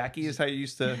on. Jackie is how you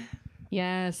used to...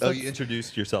 Yes. Oh, you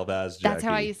introduced yourself as Jackie. That's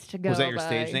how I used to go. Was that your by.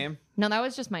 stage name? No, that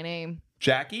was just my name.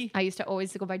 Jackie? I used to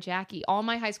always go by Jackie. All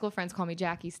my high school friends call me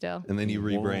Jackie still. And then you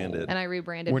rebranded. And I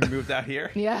rebranded. When you moved out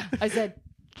here? Yeah. I said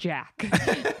Jack.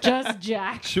 Just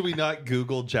Jack. Should we not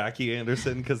Google Jackie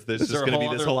Anderson? Because there's just there a going to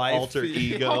whole be this other whole life? alter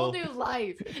ego. Whole new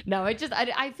life. No,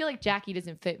 I feel like Jackie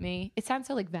doesn't fit me. It sounds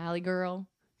so like Valley Girl.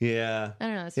 Yeah. I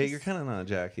don't know. It's Yeah, just, you're kind of not a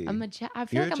Jackie. I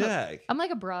feel You're like a Jack. I'm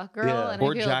like a Brooke girl. Yeah. And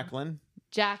Or I feel Jacqueline?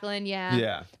 Jacqueline, yeah.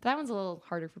 Yeah. But that one's a little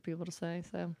harder for people to say,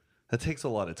 so That takes a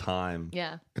lot of time.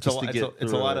 yeah. It's Just a, to lot- get it's a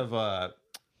through lot it. of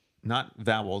not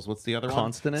vowels. What's the other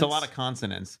Consonants? one? It's a lot of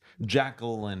consonants.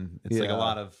 Jacqueline. It's like Yeah. a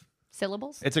lot of.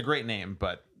 Syllables? It's a great name,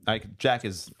 but Jack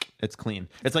is it's clean.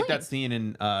 It's like clean. that scene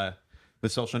in The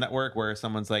Social Network where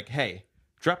someone's like, "Hey,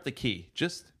 drop the key,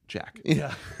 just Jack."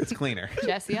 Yeah. It's cleaner.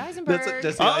 Jesse Eisenberg. That's what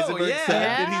Jesse Oh, Eisenberg yeah.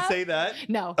 said. Did he Yeah. say that?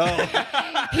 No.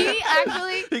 Oh. He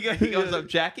actually he goes up,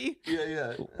 Jackie.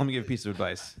 Yeah. Let me give a piece of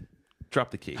advice. Drop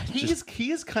the key.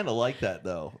 He is kind of like that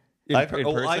though. In- I've heard,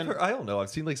 in person? I don't know. I've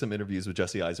seen like some interviews with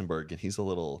Jesse Eisenberg, and he's a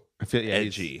little I feel he's-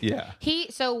 edgy. Yeah.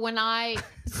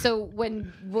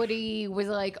 when Woody was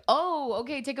like, oh,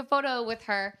 okay, take a photo with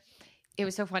her, it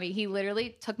was so funny. He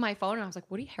literally took my phone, and I was like,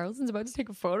 Woody Harrelson's about to take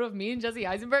a photo of me and Jesse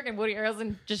Eisenberg, and Woody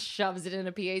Harrelson just shoves it in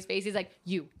a PA's face. He's like,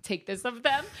 you take this of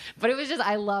them. But it was just,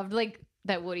 I loved like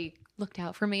that Woody looked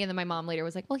out for me. And then my mom later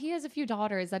was like, well, he has a few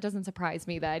daughters. That doesn't surprise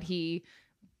me that he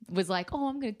was like, oh,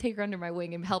 I'm going to take her under my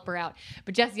wing and help her out.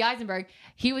 But Jesse Eisenberg,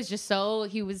 he was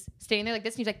standing there like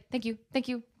this, and he's like, thank you.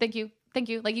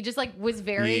 Like he just like was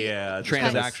very Yeah,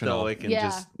 Transactional. stoic and Yeah.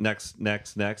 just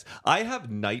next. I have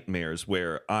nightmares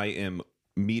where I am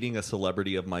meeting a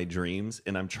celebrity of my dreams,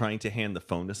 and I'm trying to hand the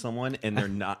phone to someone, and they're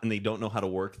not, and they don't know how to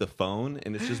work the phone,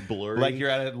 and it's just blurry. Like you're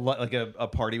at a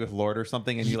party with Lord or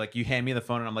something, and you hand me the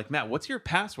phone, and I'm like, Matt, what's your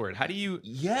password? How do you?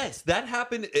 Yes, that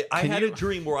happened. I had a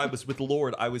dream where I was with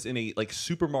Lord. I was in a like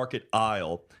supermarket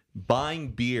aisle buying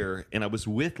beer, and I was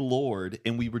with Lord,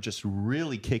 and we were just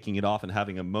really kicking it off and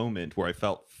having a moment where I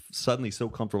felt suddenly so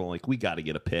comfortable. Like, we got to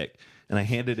get a pic. And I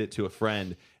handed it to a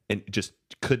friend and just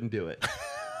couldn't do it.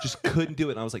 Just couldn't do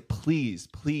it. And I was like, please,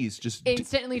 just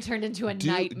instantly turned into a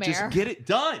nightmare. Just get it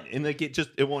done. And like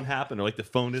it won't happen. Or like the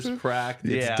phone is cracked.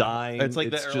 It's dying. It's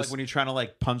like that, or just, like when you're trying to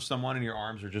like punch someone and your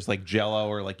arms are just like jello,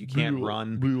 or like you can't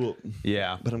run.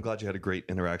 Yeah. But I'm glad you had a great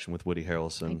interaction with Woody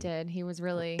Harrelson. I did. He was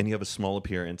really And you have a small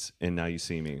appearance, and Now You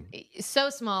See Me. so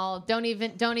small. Don't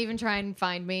even try and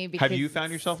find me. Because Have you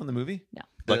found yourself in the movie? No.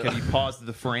 Like, have you paused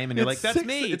the frame and you're like, that's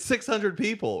me. It's 600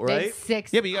 people, right? It's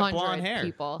 600 Yeah, but you got blonde hair.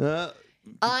 people.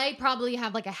 I probably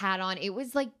have like a hat on. It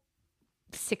was like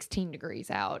 16 degrees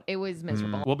out. It was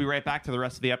miserable. We'll be right back to the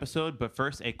rest of the episode, but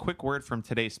first, a quick word from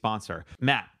today's sponsor.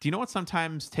 Matt, do you know what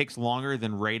sometimes takes longer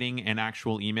than writing an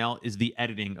actual email is the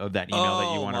editing of that email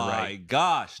that you want to write? Oh my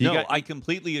gosh. I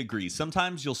completely agree.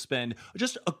 Sometimes you'll spend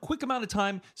just a quick amount of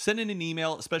time sending an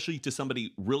email, especially to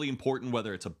somebody really important,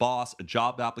 whether it's a boss, a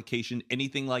job application,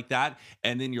 anything like that.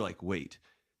 And then you're like, wait,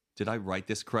 did I write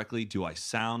this correctly? Do I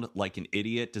sound like an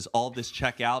idiot? Does all this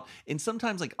check out? And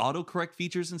sometimes like autocorrect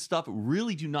features and stuff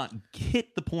really do not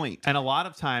hit the point. And a lot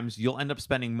of times you'll end up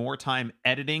spending more time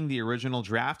editing the original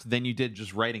draft than you did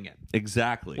just writing it.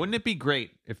 Exactly. Wouldn't it be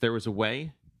great if there was a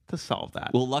way to solve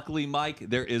that? Well, luckily, Mike,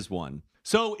 there is one.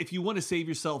 So if you want to save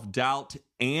yourself doubt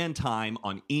and time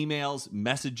on emails,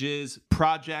 messages,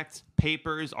 projects,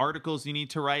 papers, articles you need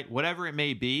to write, whatever it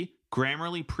may be,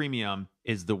 Grammarly Premium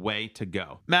is the way to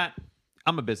go. Matt,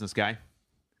 I'm a business guy.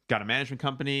 Got a management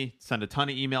company, send a ton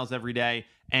of emails every day.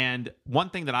 And one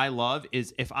thing that I love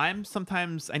is if I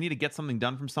need to get something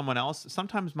done from someone else,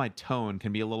 sometimes my tone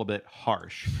can be a little bit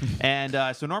harsh.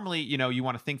 And so normally, you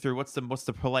want to think through what's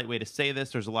the polite way to say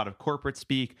this. There's a lot of corporate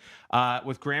speak.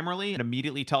 With Grammarly, it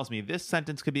immediately tells me this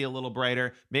sentence could be a little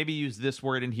brighter. Maybe use this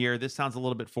word in here. This sounds a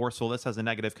little bit forceful. This has a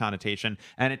negative connotation.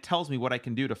 And it tells me what I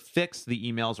can do to fix the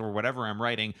emails or whatever I'm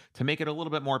writing to make it a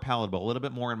little bit more palatable, a little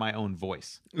bit more in my own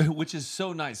voice. Which is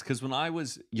so nice because when I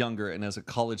was younger and as a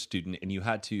college student and you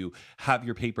had to have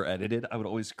your paper edited, I would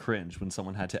always cringe when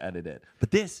someone had to edit it.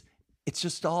 But it's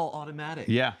just all automatic.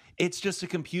 Yeah. It's just a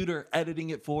computer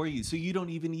editing it for you. So you don't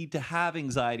even need to have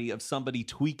anxiety of somebody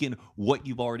tweaking what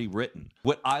you've already written.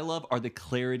 What I love are the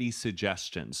clarity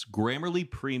suggestions. Grammarly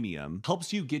Premium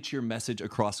helps you get your message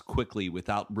across quickly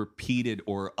without repeated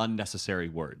or unnecessary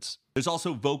words. There's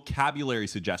also vocabulary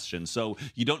suggestions, so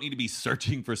you don't need to be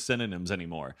searching for synonyms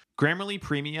anymore. Grammarly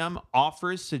Premium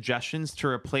offers suggestions to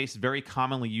replace very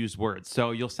commonly used words,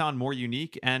 so you'll sound more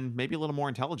unique and maybe a little more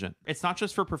intelligent. It's not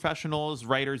just for professionals,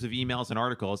 writers of emails and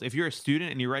articles. If you're a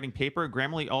student and you're writing paper,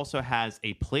 Grammarly also has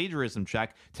a plagiarism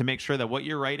check to make sure that what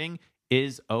you're writing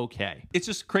is okay. It's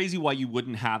just crazy why you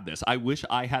wouldn't have this. I wish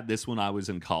I had this when I was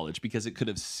in college because it could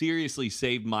have seriously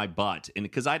saved my butt and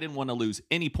because I didn't want to lose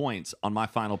any points on my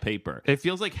final paper. It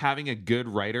feels like having a good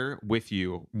writer with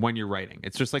you when you're writing.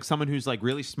 It's just like someone who's like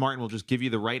really smart and will just give you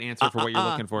the right answer for what you're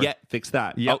looking for. Yeah, fix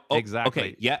that. Yep, exactly.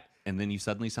 Okay, yeah. And then you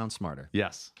suddenly sound smarter.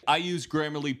 Yes. I use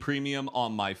Grammarly Premium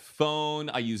on my phone.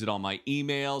 I use it on my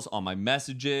emails, on my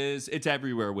messages. It's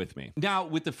everywhere with me. Now,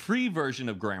 with the free version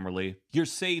of Grammarly, you're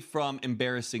safe from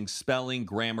embarrassing spelling,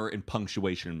 grammar, and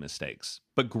punctuation mistakes.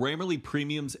 But Grammarly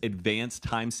Premium's advanced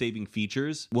time-saving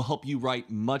features will help you write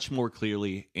much more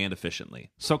clearly and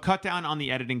efficiently. So cut down on the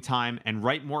editing time and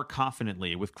write more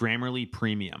confidently with Grammarly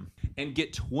Premium. And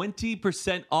get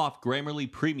 20% off Grammarly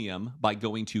Premium by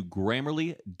going to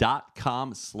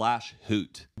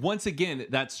Grammarly.com/hoot. Once again,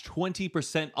 that's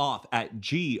 20% off at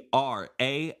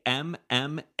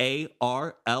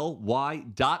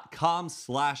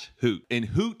GRAMMARLY.com/hoot. And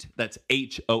hoot, that's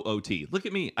HOOT. Look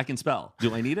at me, I can spell.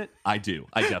 Do I need it? I do.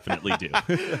 I definitely do.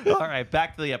 All right,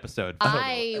 back to the episode.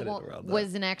 I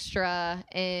was an extra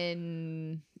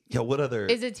in... Yeah, what other...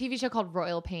 Is it a TV show called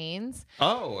Royal Pains?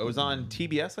 Oh, it was on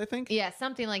TBS, I think? Yeah,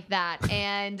 something like that.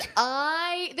 And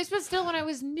this was still when I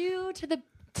was new to the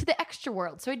extra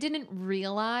world. So I didn't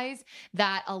realize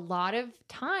that a lot of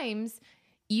times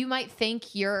you might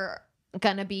think you're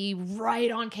gonna be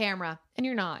right on camera and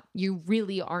you're not. You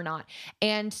really are not.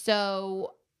 And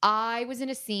so I was in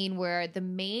a scene where the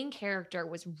main character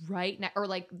was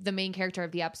the main character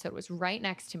of the episode was right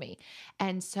next to me.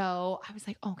 And so I was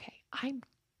like, okay, I'm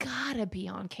gotta be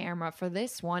on camera for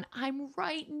this one. I'm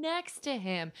right next to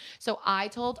him. So I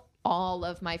told all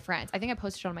of my friends. I think I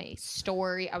posted on my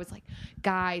story. I was like,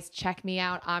 guys, check me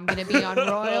out. I'm going to be on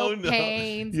Royal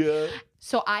Pains. Yeah.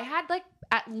 So I had like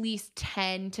at least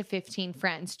 10 to 15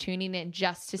 friends tuning in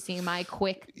just to see my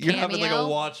quick You're cameo. having like a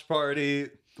watch party.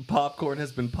 The popcorn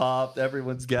has been popped.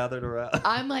 Everyone's gathered around.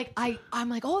 I'm like,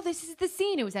 oh, this is the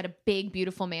scene. It was at a big,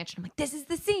 beautiful mansion. I'm like, this is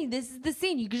the scene. This is the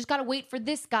scene. You just got to wait for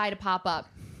this guy to pop up.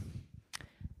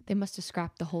 They must have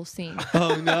scrapped the whole scene.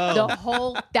 Oh no.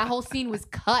 That whole scene was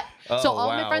cut. Oh, so all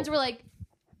wow. my friends were like,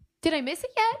 did I miss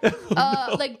it yet?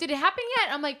 Like, did it happen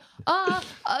yet? I'm like, and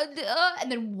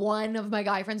then one of my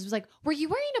guy friends was like, were you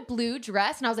wearing a blue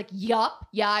dress? And I was like, yup.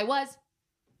 Yeah, I was.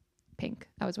 Pink.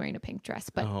 I was wearing a pink dress,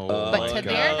 but to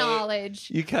their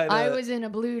knowledge, I was in a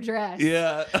blue dress.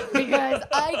 Yeah. Because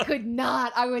I could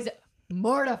not. I was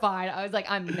mortified. I was like,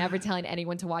 I'm never telling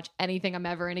anyone to watch anything I'm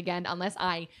ever in again unless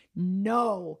I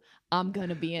know I'm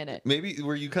gonna be in it. Maybe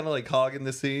were you kind of like hogging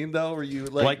the scene though? Were you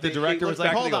Like the director was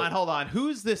like, hold on. on.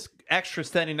 Who's this extra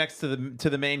standing next to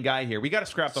the main guy here? We got to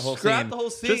scrap the whole scene. Scrap the whole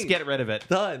scene. Just get rid of it.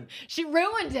 Done. She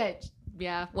ruined it.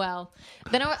 Yeah, well,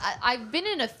 then I've been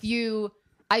in a few.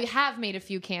 I have made a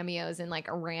few cameos in like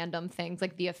random things,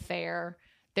 like The Affair.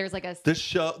 There's like The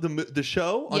show, the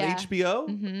show on Yeah. HBO.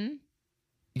 Mm-hmm.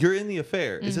 You're in The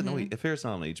Affair. Is it? No, wait, Affair's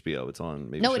not on HBO. It's on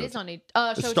maybe. No, it Showtime. is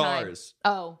on Showtime. Stars.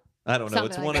 Oh, I don't know. Something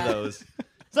It's like one that. of those.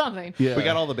 something. Yeah. We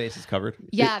got all the bases covered.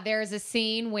 Yeah, there's a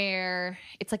scene where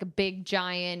it's like a big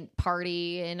giant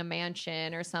party in a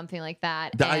mansion or something like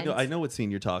that. I and- know what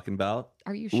scene you're talking about.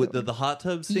 Are you sure? With the hot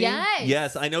tub scene? Yes.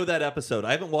 Yes, I know that episode.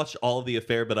 I haven't watched all of The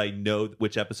Affair, but I know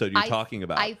which episode you're talking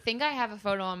about. I think I have a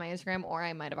photo on my Instagram, or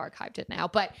I might have archived it now.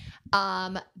 But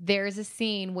there's a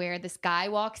scene where this guy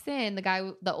walks in,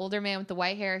 the older man with the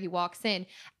white hair, he walks in,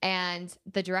 and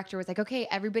the director was like, okay,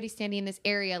 everybody standing in this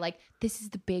area, like, this is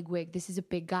the big wig, this is a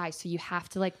big guy, so you have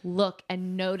to like look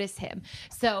and notice him.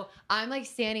 So I'm like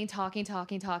standing, talking,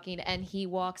 and he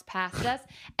walks past us,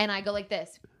 and I go like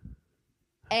this.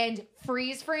 And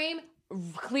freeze frame,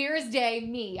 clear as day,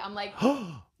 me. I'm like,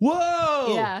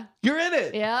 Whoa! Yeah. You're in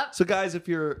it. Yep. So, guys, if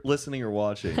you're listening or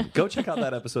watching, go check out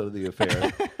that episode of The Affair.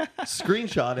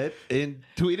 Screenshot it and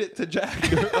tweet it to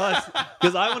Jack or us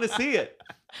because I want to see it.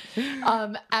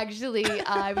 Actually,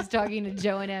 I was talking to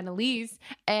Joe and Annalise,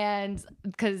 and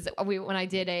because when I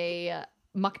did a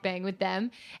mukbang with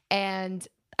them, and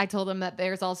I told them that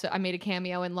I made a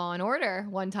cameo in Law and Order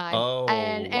one time. Oh,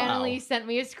 and wow. Annalise sent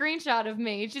me a screenshot of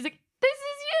me. She's like, this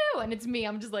is you. And it's me.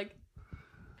 I'm just like,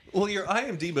 Well, your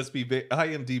IMDb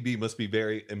must be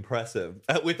very impressive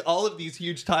with all of these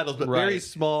huge titles, but very Right.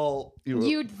 small.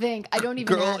 you'd think. I don't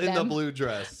even Girl have in them. the blue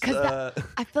dress. 'Cause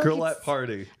I feel girl like at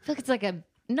party. I feel like it's like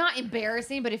not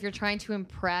embarrassing, but if you're trying to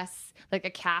impress like a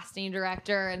casting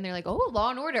director and they're like, oh, Law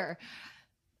and Order.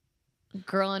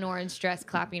 Girl in orange dress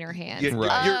clapping her hands.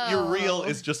 Your reel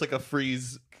is just like a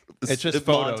freeze. It's just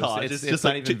photos. montage. It's just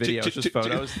not like even video. It's just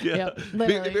photos. Yeah, Yep, very,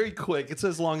 literally. very quick. It's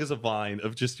as long as a vine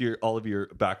of just all of your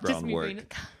background Just me work. reading.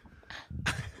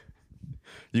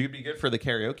 You could be good for the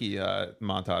karaoke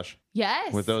montage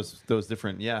Yes. with those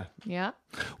different. Yeah. Yeah.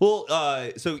 Well,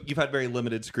 so you've had very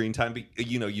limited screen time, but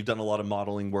you've done a lot of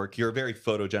modeling work. You're a very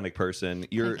photogenic person.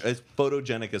 You're as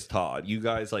photogenic as Todd. You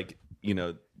guys, like,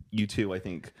 you two, I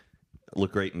think,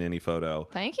 look great in any photo.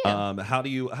 Thank you. How do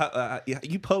you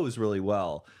pose really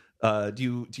well?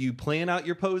 Do you plan out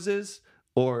your poses,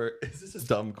 or is this a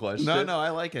dumb question? No, I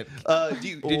like it.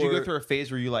 Did Did you go through a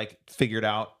phase where you like figured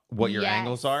out what your Yes.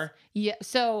 angles are? Yeah.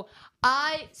 So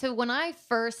when I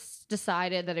first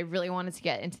decided that I really wanted to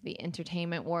get into the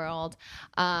entertainment world,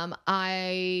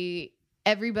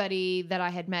 everybody that I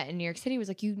had met in New York City was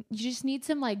like, you just need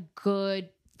some like good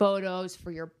photos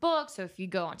for your book. So if you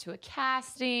go onto a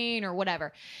casting or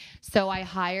whatever. So I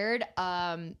hired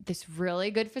this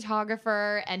really good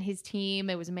photographer and his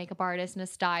team. It was a makeup artist and a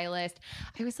stylist.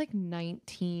 I was like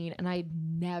 19 and I'd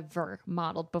never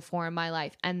modeled before in my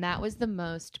life. And that was the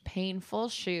most painful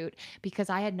shoot because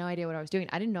I had no idea what I was doing.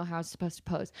 I didn't know how I was supposed to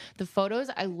pose. The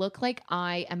photos, I look like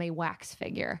I am a wax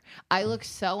figure. I look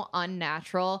so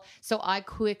unnatural. So I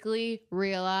quickly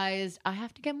realized I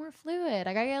have to get more fluid.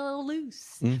 I gotta get a little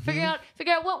loose. Figure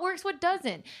out what works, what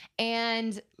doesn't.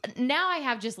 And now I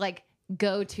have just like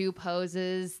go-to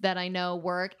poses that I know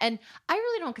work. And I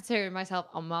really don't consider myself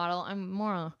a model. I'm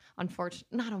more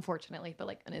not unfortunately, but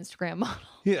like an Instagram model.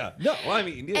 Yeah. No, I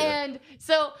mean, yeah. And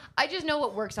so I just know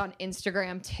what works on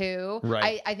Instagram too.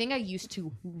 Right. I think I used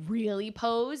to really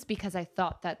pose because I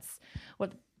thought that's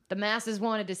what the masses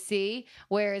wanted to see.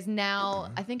 Whereas now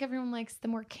I think everyone likes the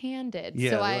more candid.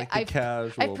 Yeah, so they like the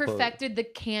casual I pose. perfected the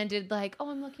candid, like, oh,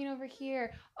 I'm looking over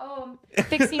here. Oh, I'm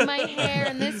fixing my hair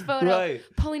in this photo. Right.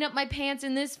 Pulling up my pants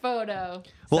in this photo.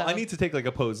 Well, So, I need to take like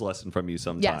a pose lesson from you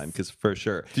sometime Yes. because for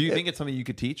sure. Do you think it's something you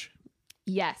could teach?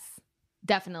 Yes.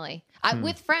 Definitely.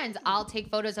 With friends, I'll take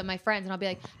photos of my friends and I'll be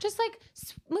like, just like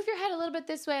move your head a little bit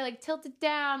this way, like tilt it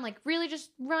down, like really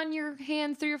just run your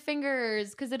hand through your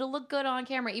fingers because it'll look good on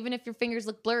camera, even if your fingers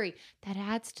look blurry. That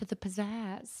adds to the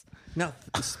pizzazz. Now,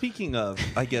 speaking of,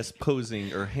 I guess,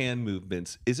 posing or hand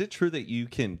movements, is it true that you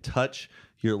can touch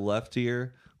your left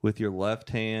ear with your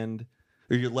left hand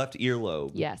or your left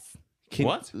earlobe? Yes.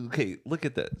 What? Okay, look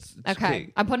at this.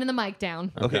 Okay. I'm putting the mic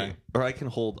down. Okay. Or I can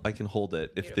hold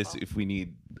it if we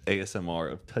need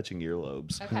ASMR of touching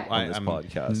earlobes Okay. on this I'm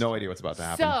podcast. no idea what's about to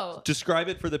happen. So, Describe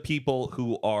it for the people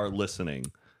who are listening.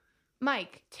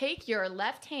 Mike, take your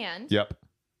left hand Yep.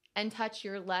 and touch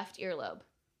your left earlobe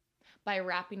by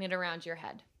wrapping it around your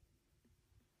head.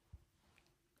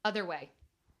 Other way.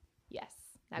 Yes.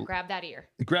 Now grab that ear.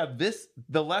 Grab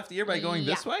the left ear by going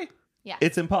this Yeah. way? Yeah.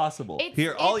 It's impossible.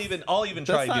 Here, I'll it's- even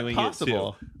try That's not doing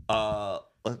possible. it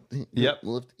too. Yep.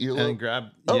 Lift And earlobe. grab.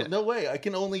 Oh, yeah. no way. I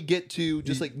can only get to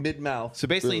just like mid mouth. So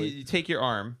basically, you take your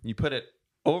arm, you put it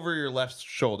over your left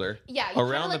shoulder. Yeah, you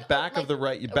kinda around the like- back like of the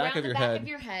right, back around of the your back head, of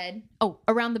your head. Oh,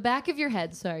 around the back of your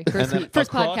head. Sorry, and first, then first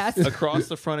across, podcast. across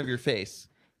the front of your face.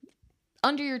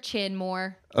 Under your chin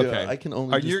more. Okay, I can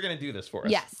only You're gonna do this for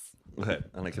us? Yes. Okay,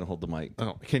 and I can hold the mic.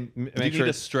 Oh, can Do you make need sure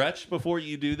to stretch before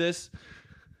you do this?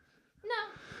 No,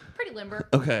 pretty limber.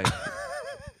 Okay.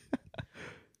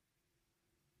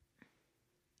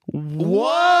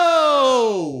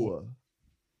 Whoa!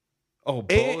 Oh,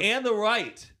 both. And the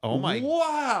right. Oh my-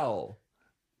 Wow.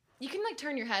 You can like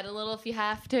turn your head a little if you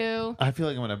have to. I feel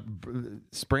like I'm gonna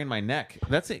sprain my neck.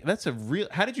 That's a real.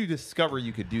 How did you discover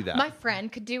you could do that? My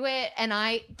friend could do it, and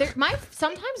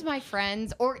sometimes my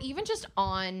friends, or even just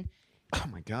on oh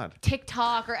my god.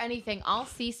 TikTok or anything, I'll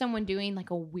see someone doing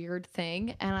like a weird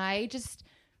thing, and I just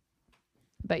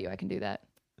bet you I can do that.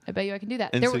 I bet you I can do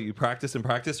that. And There so were- you practice and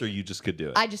practice, or you just could do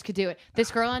it? I just could do it. This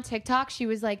girl on TikTok, she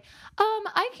was like,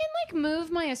 I can like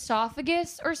move my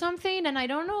esophagus or something, and I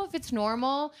don't know if it's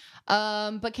normal.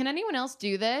 But can anyone else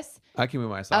do this? I can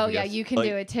move my Oh esophagus. yeah, you can Like,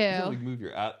 do it you can, too. like, move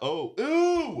your ass. Oh,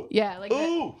 ooh. Yeah, like that.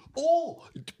 Ooh. Oh,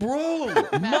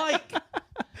 bro. Mike.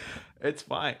 It's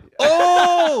fine.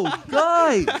 Oh,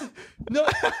 guys. No.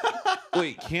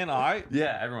 Wait, can I?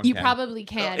 Yeah, everyone. You can. probably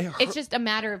can. it It's just a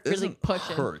matter of It really doesn't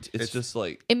pushing. hurt. It's just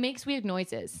like, It makes weird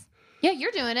noises. Yeah,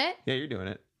 you're doing it. Yeah, you're doing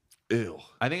it. ew.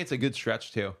 I think it's a good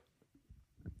stretch too.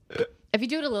 If you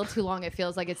do it a little too long, it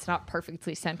feels like it's not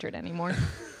perfectly centered anymore.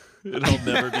 It'll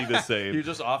never be the same. You're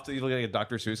just off to you look like a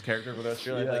Dr. Seuss character with us.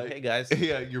 You're like, hey guys.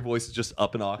 Yeah, your voice is just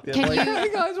up an octave. Can Like, you?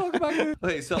 Hey guys, welcome back.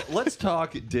 okay, so let's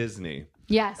talk Disney.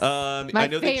 Yes. I My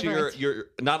know favorite. that you're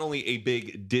not only a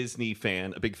big Disney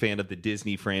fan, a big fan of the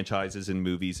Disney franchises and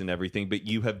movies and everything, but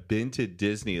you have been to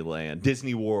Disneyland,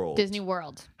 Disney World. Disney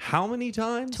World, How many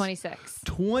times? 26.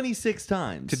 26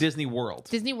 times. To Disney World.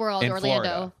 Disney World, In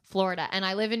Orlando, Florida. And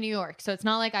I live in New York, so it's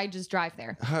not like I just drive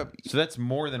there. So that's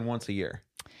more than once a year.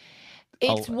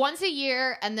 It's once a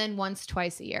year and then once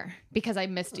twice a year because I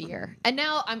missed a year. And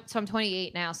now I'm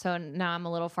 28 now, so now I'm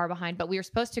a little far behind. But we were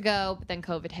supposed to go, but then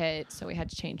COVID hit, so we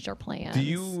had to change our plans. Do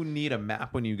you need a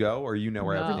map when you go, or you know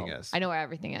where everything No. is? I know where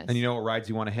everything is. And you know what rides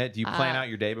you want to hit? Do you plan out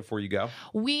your day before you go?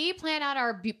 We plan out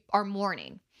our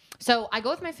morning. So I go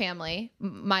with my family,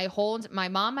 my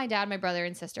mom, my dad, my brother,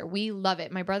 and sister. We love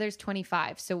it. My brother's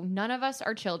 25, so none of us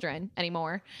are children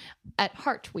anymore. At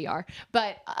heart, we are,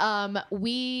 but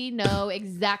we know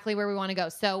exactly where we want to go.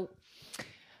 So,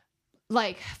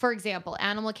 like for example,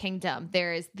 Animal Kingdom,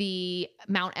 there is the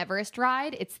Mount Everest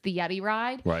ride. It's the Yeti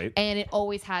ride, Right. and it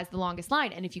always has the longest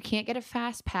line. And if you can't get a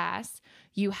fast pass,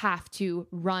 you have to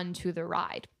run to the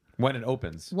ride When it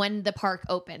opens. when the park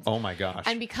opens. Oh my gosh.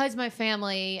 And because my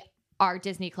family are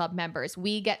Disney Club members,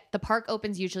 the park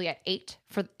opens usually at 8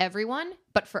 for everyone,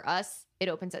 but for us, it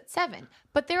opens at 7.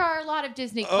 But there are a lot of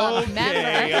Disney Club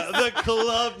members. the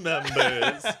club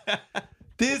members.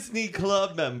 Disney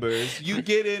Club members. You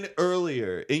get in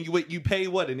earlier, and you pay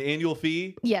what, an annual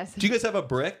fee? Yes. Do you guys have a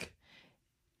brick?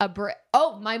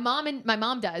 Oh, my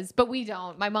mom does, but we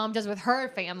don't. My mom does with her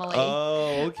family.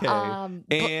 Oh, okay.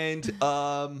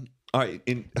 All right.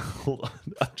 Hold on.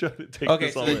 I'm trying to take Okay,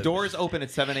 this so all the in. doors open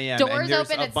at 7 a.m. Doors and there's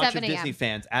open a at bunch 7 of Disney a.m.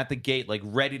 fans at the gate, like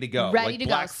ready to go. Ready like to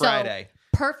Black go. Friday. So,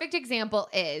 perfect example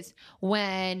is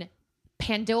when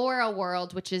Pandora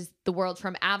World, which is the world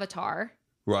from Avatar,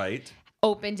 Right.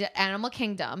 opened at Animal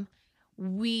Kingdom.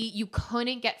 You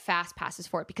couldn't get fast passes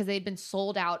for it because they had been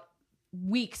sold out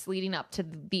weeks leading up to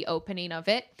the opening of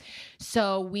it.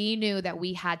 So we knew that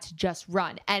we had to just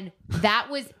run. And that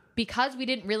was because we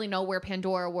didn't really know where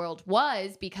Pandora World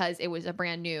was because it was a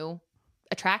brand new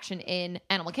attraction in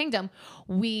Animal Kingdom.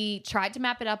 We tried to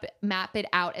map it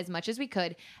out as much as we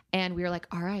could. And we were like,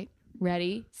 all right,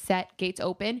 ready, set, gates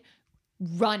open.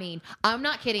 Running. I'm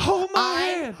not kidding. Hold my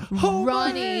hand. Hold my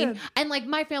running. hand. And like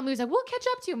my family was like, we'll catch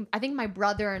up to you. I think my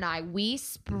brother and we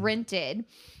sprinted.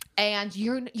 And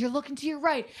you're looking to your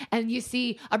right and you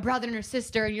see a brother and a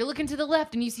sister, and you're looking to the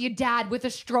left and you see a dad with a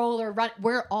stroller.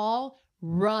 We're all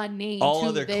running All to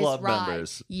other this club ride.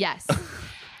 members. Yes.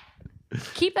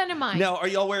 Keep that in mind. Now, are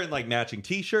y'all wearing like matching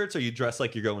T-shirts, or you dress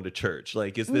like you're going to church?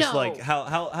 Like, is this No. like how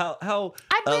I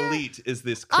wear- elite is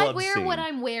this club I wear scene? what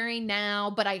I'm wearing now,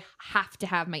 but I have to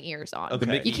have my ears on.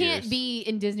 Okay. You can't ears. be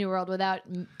in Disney World without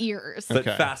ears. but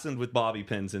Okay. fastened with bobby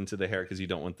pins into the hair because you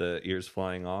don't want the ears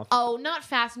flying off. Oh, not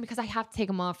fastened because I have to take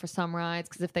them off for some rides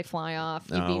because if they fly off,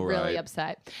 you'd be Oh, really right.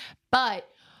 upset. But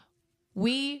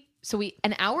we So we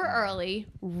an hour early,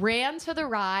 ran to the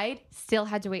ride, still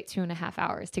had to wait 2.5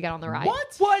 hours to get on the ride.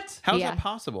 What? How's Yeah. that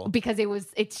possible? Because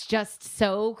it's just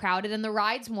so crowded, and the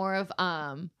ride's more of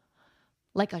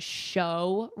like a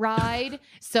show ride.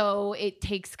 So it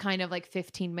takes kind of like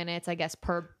 15 minutes, I guess,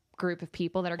 per group of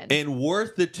people that are And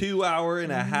worth the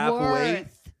 2.5-hour wait.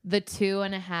 the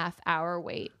 2.5 hour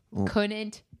wait.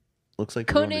 Couldn't. Looks like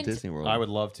we're going to Couldn't- Disney World. I would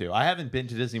love to. I haven't been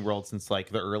to Disney World since like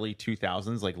the early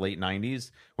 2000s, like late 90s,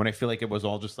 when I feel like it was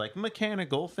all just like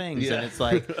mechanical things. Yeah. And it's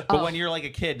like, but when you're like a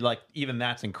kid, like even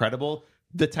that's incredible.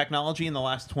 The technology in the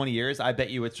last 20 years, I bet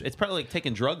you it's probably like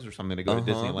taking drugs or something to go to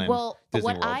Disneyland. Well, Disney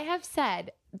what World. I have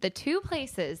said, the two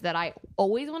places that I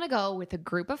always want to go with a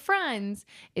group of friends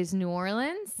is New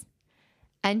Orleans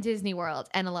and Disney World.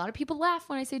 And a lot of people laugh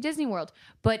when I say Disney World,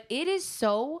 but it is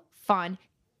so fun.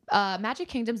 Magic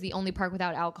Kingdom's the only park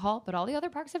without alcohol, but all the other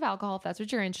parks have alcohol if that's what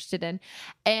you're interested in.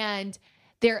 And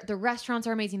the restaurants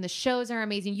are amazing. The shows are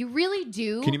amazing. You really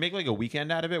do. Can you make like a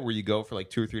weekend out of it where you go for like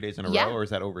 2 or 3 days in a Yeah. row, or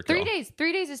is that overkill? 3 days.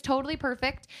 3 days is totally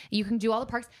perfect. You can do all the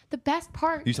parks. The best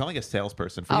part. You sound like a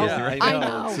salesperson for Oh, Disney, yeah, right? I know. I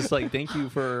know. It's just like, thank you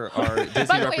for our Disney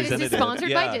By the way, this representative. is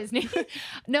sponsored by Yeah. Disney.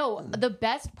 No, the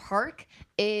best park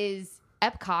is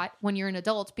Epcot when you're an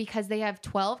adult because they have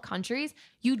 12 countries.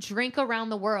 You drink around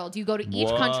the world. You go to each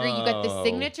country. You get the Whoa.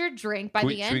 signature drink. By Should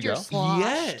the we end, you're go? sloshed.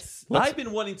 Yes. I've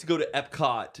been wanting to go to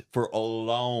Epcot for a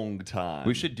long time.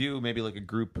 We should do maybe like a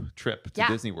group trip to Yeah.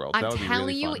 Disney World. That I'm would be telling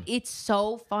really you, fun. it's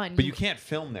so fun. But you can't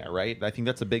film there, right? I think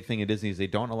that's a big thing at Disney is they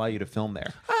don't allow you to film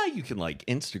there. You can like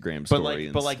Instagram But story like, and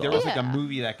there stuff. was like a Yeah.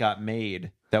 movie that got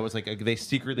made that was like they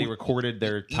secretly recorded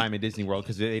their time at Disney World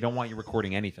because they don't want you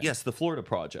recording anything. Yes, the Florida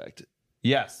Project.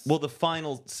 Yes. Well, the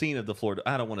final scene of the Florida,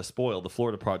 I don't want to spoil the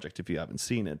Florida Project if you haven't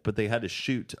seen it, but they had to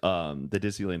shoot the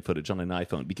Disneyland footage on an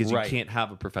iPhone because Right. you can't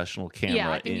have a professional camera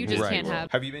Yeah, I think in you just Disney can't World.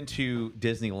 have. Have you been to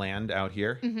Disneyland out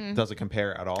here? Does it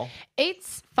compare at all?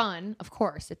 It's fun, of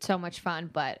course. It's so much fun,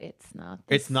 but it's not.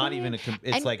 The It's not same. even it's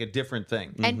And- like a different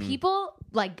thing. And people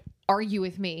like argue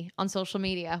with me on social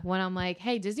media when I'm like,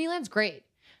 hey, Disneyland's great,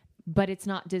 but it's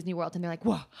not Disney World. And they're like,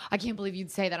 whoa, I can't believe you'd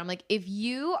say that. I'm like, if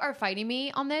you are fighting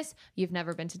me on this, you've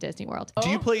never been to Disney World. Do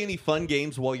you play any fun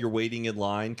games while you're waiting in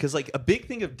line? Because like a big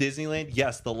thing of Disneyland,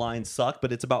 yes, the lines suck,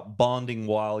 but it's about bonding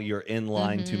while you're in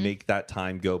line to make that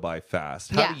time go by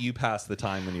fast. How Yeah. do you pass the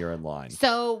time when you're in line?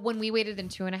 So when we waited in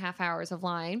 2.5 hours of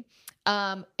line,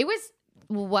 it was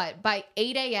by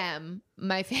 8 a.m.,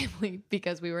 my family,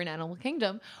 because we were in Animal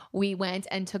Kingdom, we went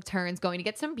and took turns going to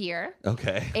get some beer.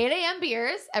 Okay. 8 a.m.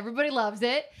 beers. Everybody loves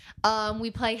it.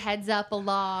 We play Heads Up a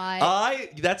lot.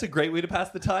 That's a great way to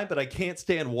pass the time, but I can't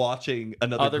stand watching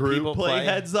another Other group people play play.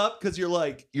 Heads Up because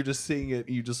you're just seeing it.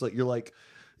 You're like,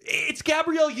 it's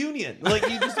Gabrielle Union. Like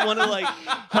you just want to like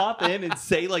hop in and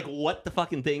say like what the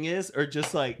fucking thing is, or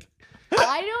just like.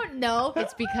 I don't know if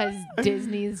it's because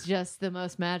Disney's just the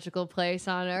most magical place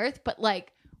on earth, but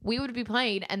like we would be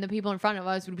playing and the people in front of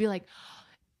us would be like,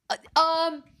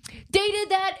 dated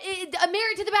that,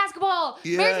 married to the basketball, married to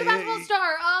the Yeah, basketball yeah.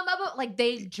 star. Like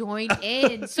they joined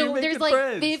in. So You're there's making like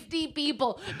friends. 50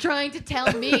 people trying to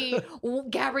tell me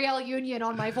Gabrielle Union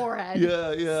on my forehead.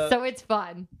 Yeah. So it's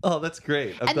fun. Oh, that's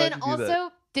great. I'm And glad then you do that.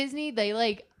 also Disney,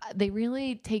 they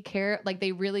really take care, like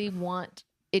they really want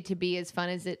it to be as fun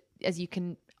as you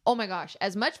can. Oh my gosh,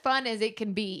 as much fun as it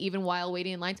can be even while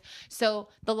waiting in lines. So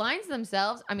the lines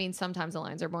themselves, I mean, sometimes the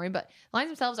lines are boring, but lines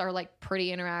themselves are like pretty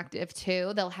interactive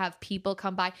too. They'll have people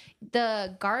come by.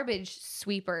 The garbage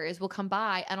sweepers will come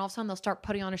by and all of a sudden they'll start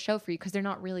putting on a show for you because they're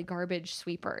not really garbage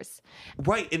sweepers.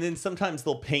 Right, and then sometimes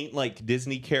they'll paint like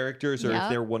Disney characters, or if Yep.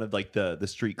 they're one of like the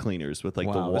street cleaners with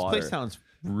like the Wow, this water. place sounds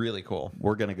really cool.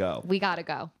 We're gonna go. We gotta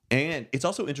go. And it's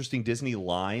also interesting, Disney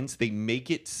lines, they make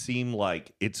it seem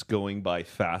like it's going by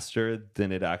faster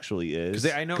than it actually is.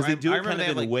 'Cause I know- Because they I do it remember kind they of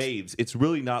have, in like, waves. It's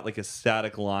really not like a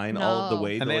static line all of the No.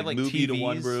 way. And They'll they like have, like, move you to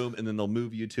one TVs. room and then they'll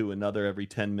move you to another every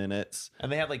 10 minutes. And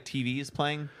they have like TVs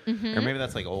playing, Mm-hmm. or maybe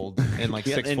that's like old and like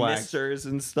Yeah, Six and Flags. misters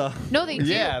and stuff. No, they do.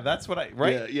 Yeah, that's what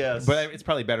right. Yeah, yes. But it's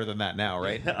probably better than that now,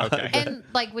 right? Okay. And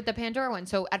like with the Pandora one,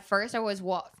 so at first I was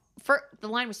the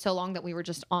line was so long that we were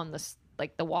just on this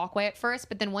like the walkway at first,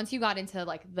 but then once you got into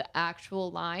like the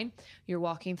actual line, you're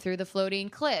walking through the floating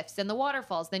cliffs and the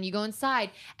waterfalls. Then you go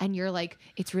inside and you're like,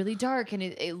 it's really dark and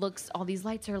it looks, all these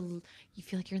lights are, you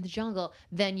feel like you're in the jungle.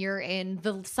 Then you're in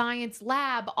the science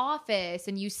lab office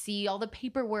and you see all the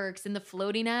paperworks and the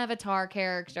floating avatar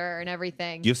character and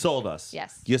everything. You sold us.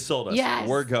 Yes. You sold us. Yes.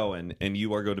 We're going, and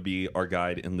you are going to be our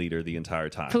guide and leader the entire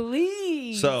time.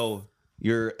 Please. So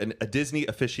you're a Disney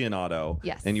aficionado,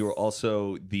 Yes. and you are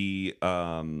also the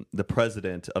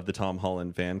president of the Tom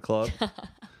Holland fan club.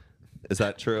 Is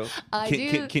that true? I can,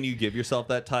 do. Can you give yourself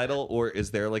that title, or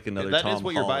is there like another? That Tom is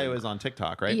what your bio Holland? is on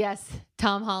TikTok, right? Yes,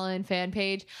 Tom Holland fan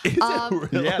page. Is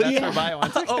it really? Yeah, that's her bio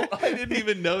on TikTok. Oh, I didn't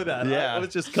even know that. Yeah. I was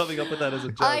just coming up with that as a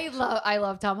joke. I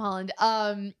love Tom Holland.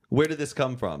 Where did this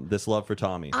come from? This love for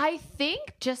Tommy? I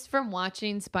think just from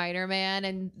watching Spider-Man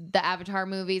and the Avatar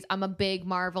movies, I'm a big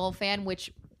Marvel fan,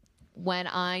 which when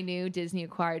I knew Disney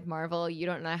acquired Marvel, you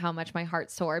don't know how much my heart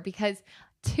soared because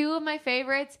two of my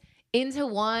favorites into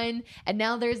one, and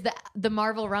now there's the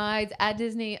Marvel rides at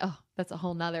Disney. Oh, that's a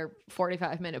whole nother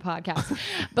 45-minute podcast.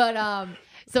 But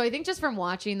so I think just from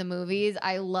watching the movies,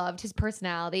 I loved his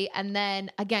personality. And then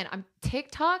again, I'm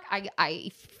TikTok.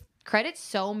 I credit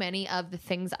so many of the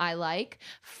things I like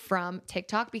from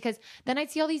TikTok because then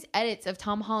I'd see all these edits of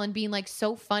Tom Holland being like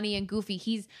so funny and goofy.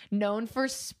 He's known for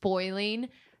spoiling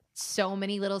so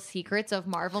many little secrets of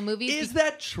Marvel movies. Is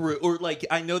that true? Or like,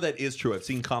 I know that is true. I've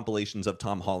seen compilations of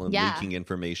Tom Holland Yeah. leaking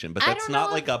information, but I that's don't not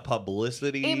know like a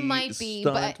publicity it might be,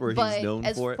 stunt where but he's known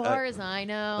as for it. far as I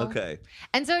know, Okay.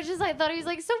 And so it's just I thought he was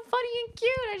like so funny and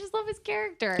cute. I just love his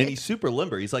character. And he's super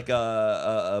limber. He's like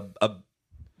a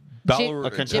A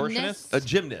contortionist? Gymnast? a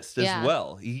gymnast as Yeah.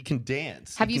 well. He can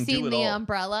dance. Have He you can do seen it the all.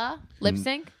 Umbrella lip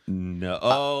sync? No.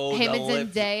 Oh, Him the and lip-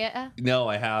 Zendaya. No,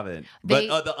 I haven't. They-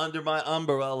 But the Under My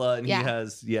Umbrella, and Yeah. he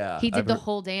has, yeah. He did I've the heard-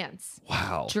 whole dance,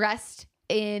 Wow. dressed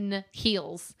in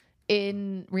heels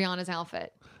in Rihanna's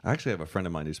outfit. I actually have a friend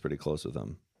of mine who's pretty close with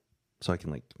him, so I can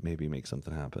like maybe make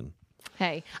something happen.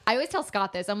 Hey, I always tell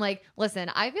Scott this. I'm like, listen,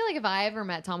 I feel like if I ever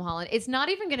met Tom Holland, it's not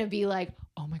even going to be like,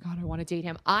 oh my God, I want to date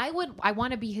him. I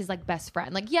want to be his like best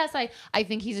friend. Like, yes, I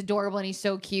think he's adorable and he's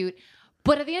so cute.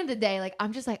 But at the end of the day, like,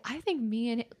 I'm just like, I think me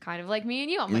and kind of like me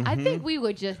and you. I'm like, I think we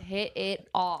would just hit it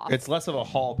off. It's less of a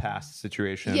hall pass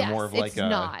situation, yes, more of like it's a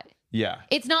not. Yeah.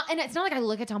 It's not, and it's not like I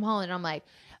look at Tom Holland and I'm like,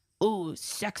 ooh,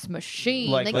 sex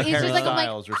machine. Like it's Harry just like I'm like,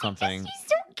 Styles or something. he's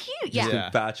so cute. Just Yeah.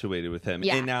 infatuated with him.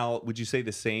 Yeah. And now, would you say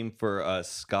the same for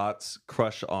Scott's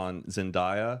crush on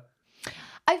Zendaya?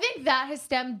 I think that has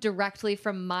stemmed directly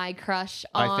from my crush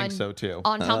on I think so too.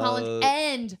 on Tom Holland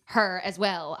and her as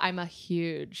well. I'm a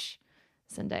huge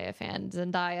Zendaya fan.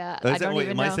 Zendaya. I don't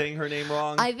even am know. I saying her name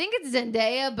wrong? I think it's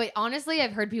Zendaya, but honestly,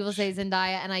 I've heard people say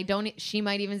Zendaya, and I don't. She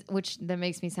might even, which that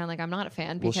makes me sound like I'm not a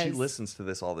fan well, because she listens to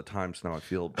this all the time, so now I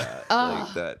feel bad. Oh.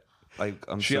 Like that.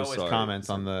 I'm She so always sorry. comments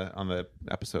on the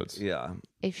episodes. Yeah.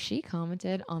 if she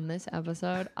commented on this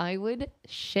episode, I would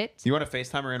shit. You want to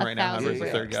FaceTime her in right now? Have her as a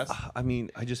 1,000 third guest? I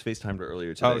mean, I just FaceTimed her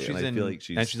earlier today. Oh, she's and I in. feel like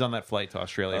and she's on that flight to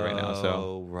Australia right now. So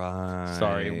Oh, right.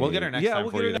 Sorry. We'll get her next time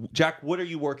we'll for get you. her Jack, what are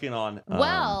you working on?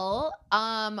 Well,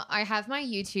 I have my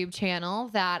YouTube channel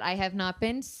that I have not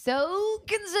been so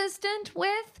consistent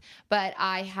with, but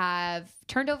I have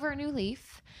turned over a new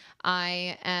leaf.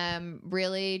 I am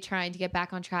really trying to get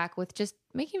back on track with just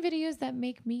making videos that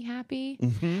make me happy.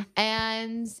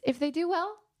 And if they do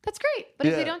well, that's great. But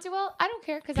if they Yeah. don't do well, I don't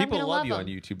care because I'm people going to love love you them. on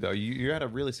YouTube though. You had a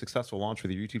really successful launch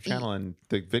with your YouTube channel, and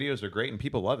the videos are great, and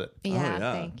people love it. Yeah,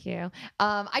 yeah. thank you.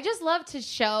 I just love to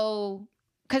show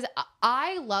because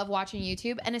I love watching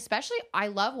YouTube, and especially I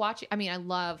love watching. I mean, I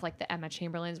love like the Emma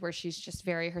Chamberlains where she's just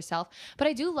very herself, but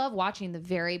I do love watching the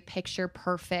very picture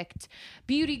perfect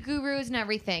beauty gurus and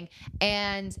everything.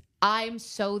 And I'm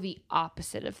so the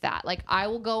opposite of that. Like I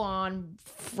will go on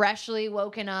freshly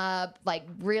woken up, like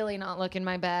really not looking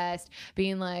my best,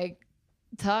 being like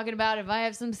talking about if I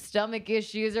have some stomach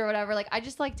issues or whatever. Like I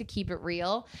just like to keep it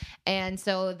real. And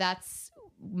so that's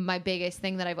my biggest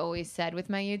thing that I've always said with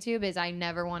my YouTube is I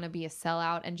never want to be a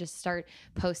sellout and just start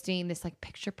posting this like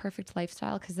picture perfect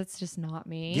lifestyle because that's just not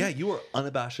me. Yeah, you are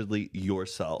unabashedly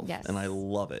yourself. Yes. And I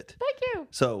love it. Thank you.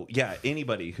 So, yeah,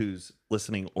 anybody who's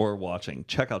listening or watching,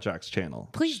 check out Jack's channel.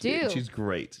 Please do. She's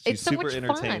great. She's It's so super much fun.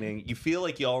 entertaining. You feel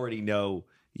like you already know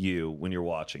you when you're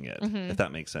watching it, Mm-hmm. if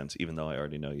that makes sense, even though I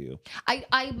already know you.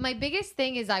 I my biggest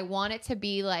thing is I want it to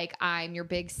be like I'm your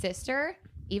big sister,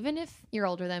 even if you're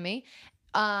older than me.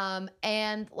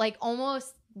 And like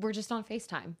almost we're just on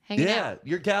FaceTime hanging Yeah, out.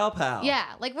 your gal pal. Yeah,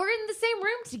 like we're in the same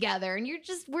room together and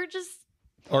we're just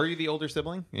Are you the older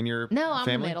sibling in your No, I'm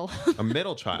the family? middle. A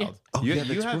middle child. Oh, you yeah,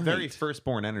 you that's have very right.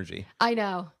 firstborn energy. I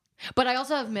know. But I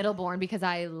also have middleborn because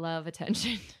I love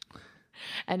attention.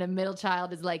 And a middle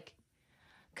child is like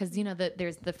because you know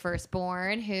there's the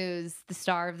firstborn who's the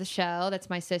star of the show. That's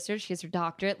my sister. She has her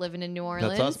doctorate living in New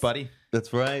Orleans. That's us, buddy.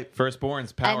 That's right.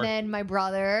 Firstborn's power. And then my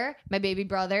brother, my baby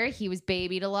brother, he was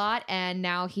babied a lot, and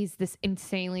now he's this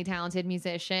insanely talented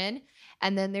musician.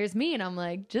 And then there's me, and I'm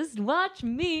like, just watch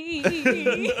me.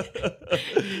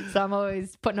 So I'm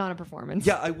always putting on a performance.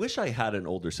 Yeah, I wish I had an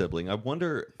older sibling. I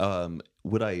wonder,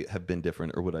 would I have been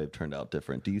different or would I have turned out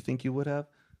different? Do you think you would have?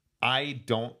 I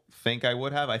don't think I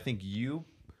would have. I think you.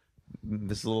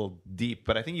 This is a little deep,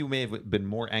 but I think you may have been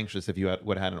more anxious if you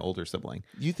would have had an older sibling.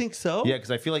 You think so? Yeah, because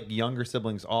I feel like younger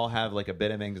siblings all have like a bit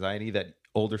of anxiety that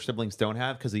older siblings don't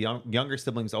have, because the younger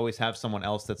siblings always have someone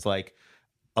else that's like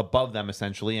above them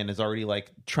essentially and has already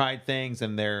like tried things,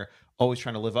 and they're always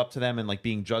trying to live up to them and like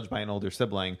being judged by an older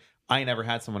sibling. I never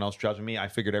had someone else judging me. I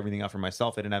figured everything out for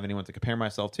myself. I didn't have anyone to compare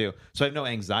myself to. So I have no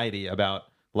anxiety about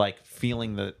like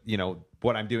feeling that, you know,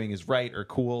 what I'm doing is right or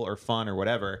cool or fun or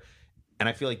whatever. And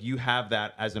I feel like you have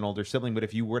that as an older sibling. But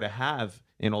if you were to have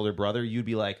an older brother, you'd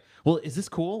be like, well, is this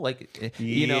cool? Like,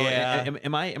 you know,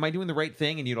 am I doing the right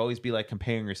thing? And you'd always be like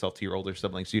comparing yourself to your older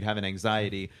siblings. So you'd have an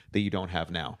anxiety that you don't have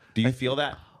now. Do you feel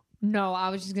that? No, I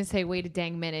was just going to say, wait a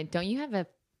dang minute. Don't you have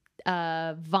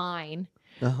a Vine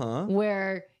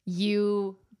where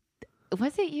you,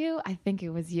 was it you? I think it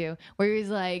was you, where he was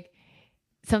like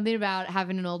something about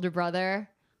having an older brother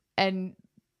and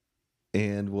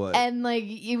what? And like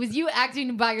it was you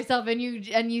acting by yourself, and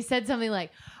you said something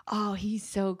like, "Oh, he's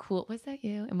so cool." Was that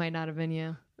you? It might not have been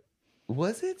you.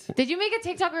 Was it? Did you make a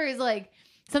TikTok where it was like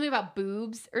something about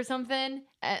boobs or something?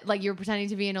 Like you were pretending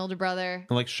to be an older brother,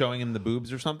 Like showing him the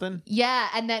boobs or something? Yeah,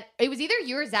 and then it was either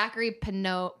you or Zachary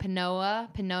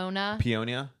Pinona.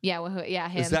 Peonia? Yeah,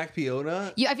 him. Zach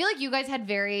Piona? I feel like you guys had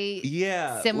very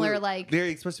similar, we're like very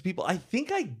expressive people. I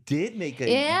think I did make a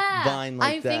Vine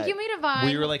I like that. think you made a Vine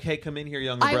Where you were like, hey, come in here,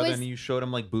 younger brother, and you showed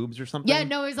him like boobs or something? Yeah,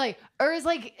 no, it was like,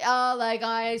 like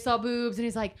I saw boobs, and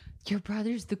he's like, your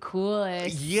brother's the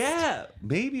coolest. Yeah,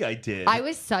 maybe I did. I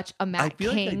was such a Matt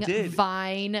King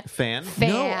Vine fan.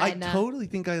 No, I totally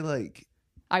think I like.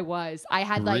 I was. I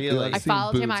had like, Really? I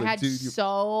followed him. I Like, had dude,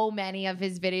 so many of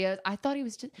his videos. I thought he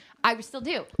was just, I still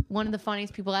do. One of the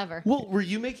funniest people ever. Well, were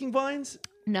you making Vines?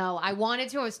 No, I wanted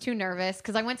to. I was too nervous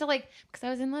because I went to because I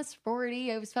was in this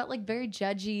 40. I always felt like very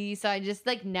judgy. So I just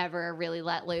like never really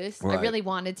let loose. Right. I really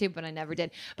wanted to, but I never did.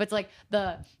 But it's like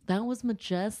that was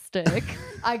majestic.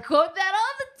 I quote that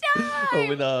all the time. Oh,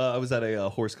 when I was at a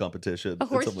horse competition. A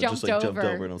horse and someone jumped just jumped over.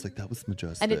 over, and I was like, that was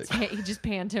majestic. And he just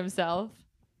panned himself.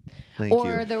 Thank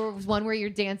Or you. there was one where you're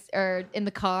in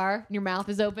the car, and your mouth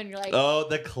is open. You're like, Oh,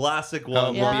 the classic one.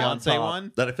 Oh, with the on Beyonce top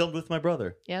one? that I filmed with my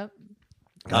brother. yep.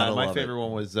 Gotta My love favorite it.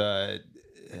 one was,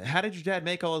 how did your dad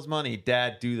make all his money?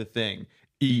 Dad, do the thing.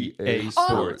 EA Oh.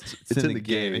 Sports. It's in the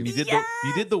game. And you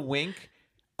did the wink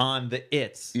on the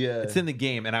Yeah. It's in the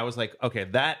game. And I was like, okay,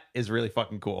 that is really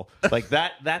fucking cool. Like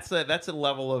that's a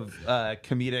level of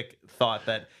comedic thought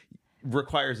that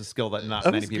requires a skill that not I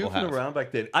many was people goofing have. around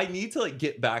back then. I need to like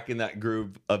get back in that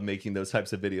groove of making those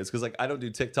types of videos because like I don't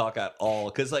do TikTok at all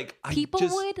because like People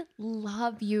would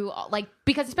love you, like,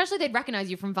 because especially they'd recognize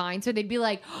you from Vine, so they'd be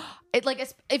like,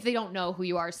 if they don't know who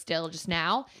you are still just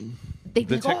now, they'd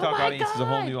be The like, TikTok oh my audience is a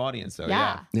whole God. new audience. So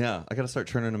Yeah. Yeah, I got to start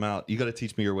turning them out. You got to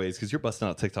teach me your ways because you're busting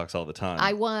out TikToks all the time.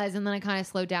 I was, and then I kind of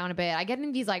slowed down a bit. I get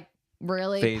in these like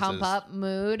really Phases. pump up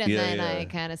mood, and Yeah, then yeah. I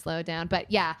kind of slow down. But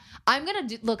yeah, I'm gonna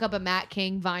look up a Matt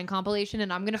King Vine compilation,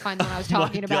 and I'm gonna find the one I was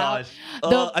talking about.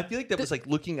 I feel like that was like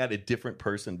looking at a different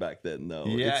person back then, though.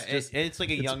 Yeah, it's it's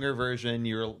like a younger version.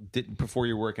 Before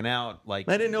you're working out. Like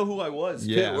I didn't know who I was.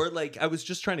 Yeah. Too. Or like I was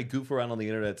just trying to goof around on the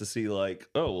internet to see like,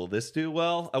 oh, will this do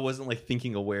well? I wasn't like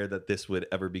thinking aware that this would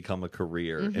ever become a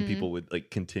career and people would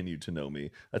like continue to know me.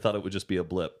 I thought it would just be a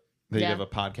blip. that you Yeah. have a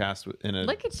podcast in a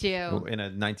Look at you. in a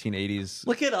 1980s.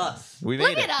 Look at us. We made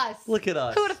Look it. at us. Look at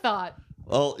us. Who would have thought?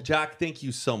 Well, Jack, thank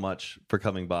you so much for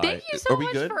coming by. Thank you so Are we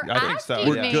much good? for I think so. asking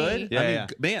We're me. good. Yeah, I mean, yeah.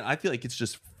 man, I feel like it's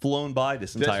just flown by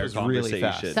this This entire was really conversation.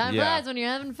 fast. Time Yeah. flies when you're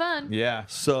having fun. Yeah.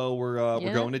 So we're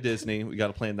Yeah. going to Disney. We got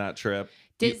to plan that trip.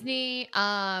 Disney.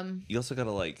 You also got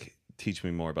to like teach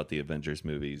me more about the Avengers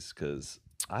movies because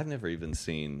I've never even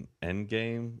seen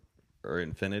Endgame or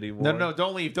Infinity War. No,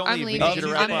 don't leave. Don't I'm leave. We leaving. need Oh, you you're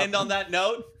to wrap gonna up. end on that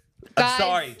note. Guys. I'm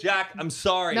sorry, Jack. I'm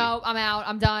sorry. No, I'm out.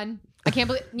 I'm done. I can't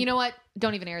believe. You know what?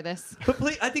 Don't even air this. But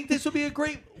please, I think this would be a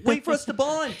great way for us to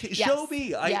bond. Show me.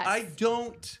 Yes.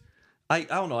 I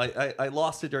don't know. I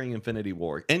lost it during Infinity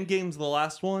War. Endgame's the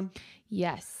last one.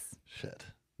 Yes. Shit.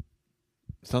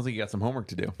 Sounds like you got some homework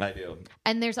to do. I do.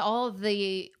 And there's all of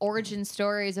the origin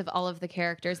stories of all of the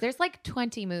characters. There's like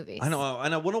 20 movies. I know,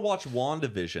 and I want to watch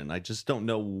WandaVision. I just don't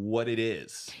know what it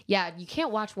is. Yeah, you can't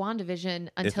watch WandaVision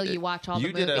until you watch all the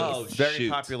You movies. did a Oh, very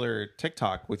shoot. popular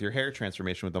TikTok with your hair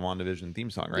transformation with the WandaVision theme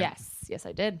song, right? Yes,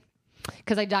 I did.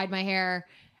 Because I dyed my hair.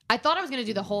 I thought I was going to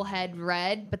do the whole head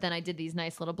red, but then I did these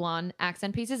nice little blonde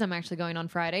accent pieces. I'm actually going on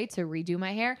Friday to redo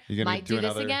my hair. You're gonna Might do this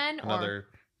another, again, another or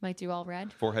might do all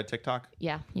red. forehead TikTok.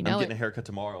 Yeah, you I'm know getting it. a haircut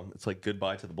tomorrow. It's like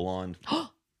goodbye to the blonde.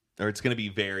 Or it's going to be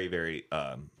very, very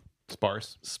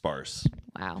Sparse. sparse.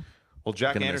 Wow. Well,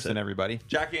 Jack Gonna miss Anderson, it. everybody.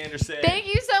 Jack Anderson. Thank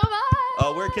you so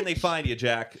much. Where can they find you,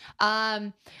 Jack?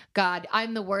 God,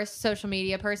 I'm the worst social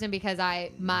media person because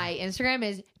my Instagram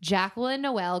is Jacqueline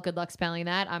Noel. Good luck spelling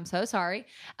that. I'm so sorry.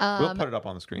 We'll put it up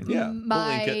on the screen. Yeah. we'll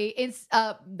link it.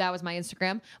 That was my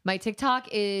Instagram. My TikTok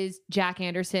is Jack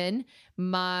Anderson.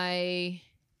 What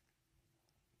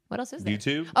else is there?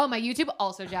 YouTube? Oh, my YouTube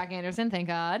also Jack Anderson. Thank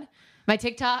God. My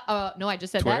TikTok. Oh no, I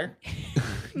just said Twitter? that.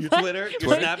 Your Twitter? Your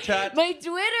Snapchat? My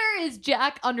Twitter is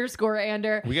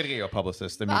Jack_Ander. We got to get you a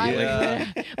publicist immediately.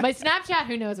 My Snapchat,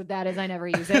 who knows what that is? I never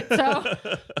use it. So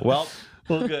Well,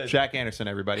 good. Jack Anderson,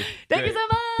 everybody. thank you so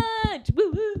much.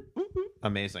 Woo woo.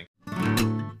 Amazing.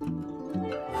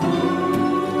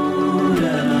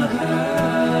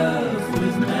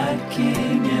 With Matt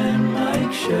King and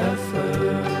Mike Sheffield.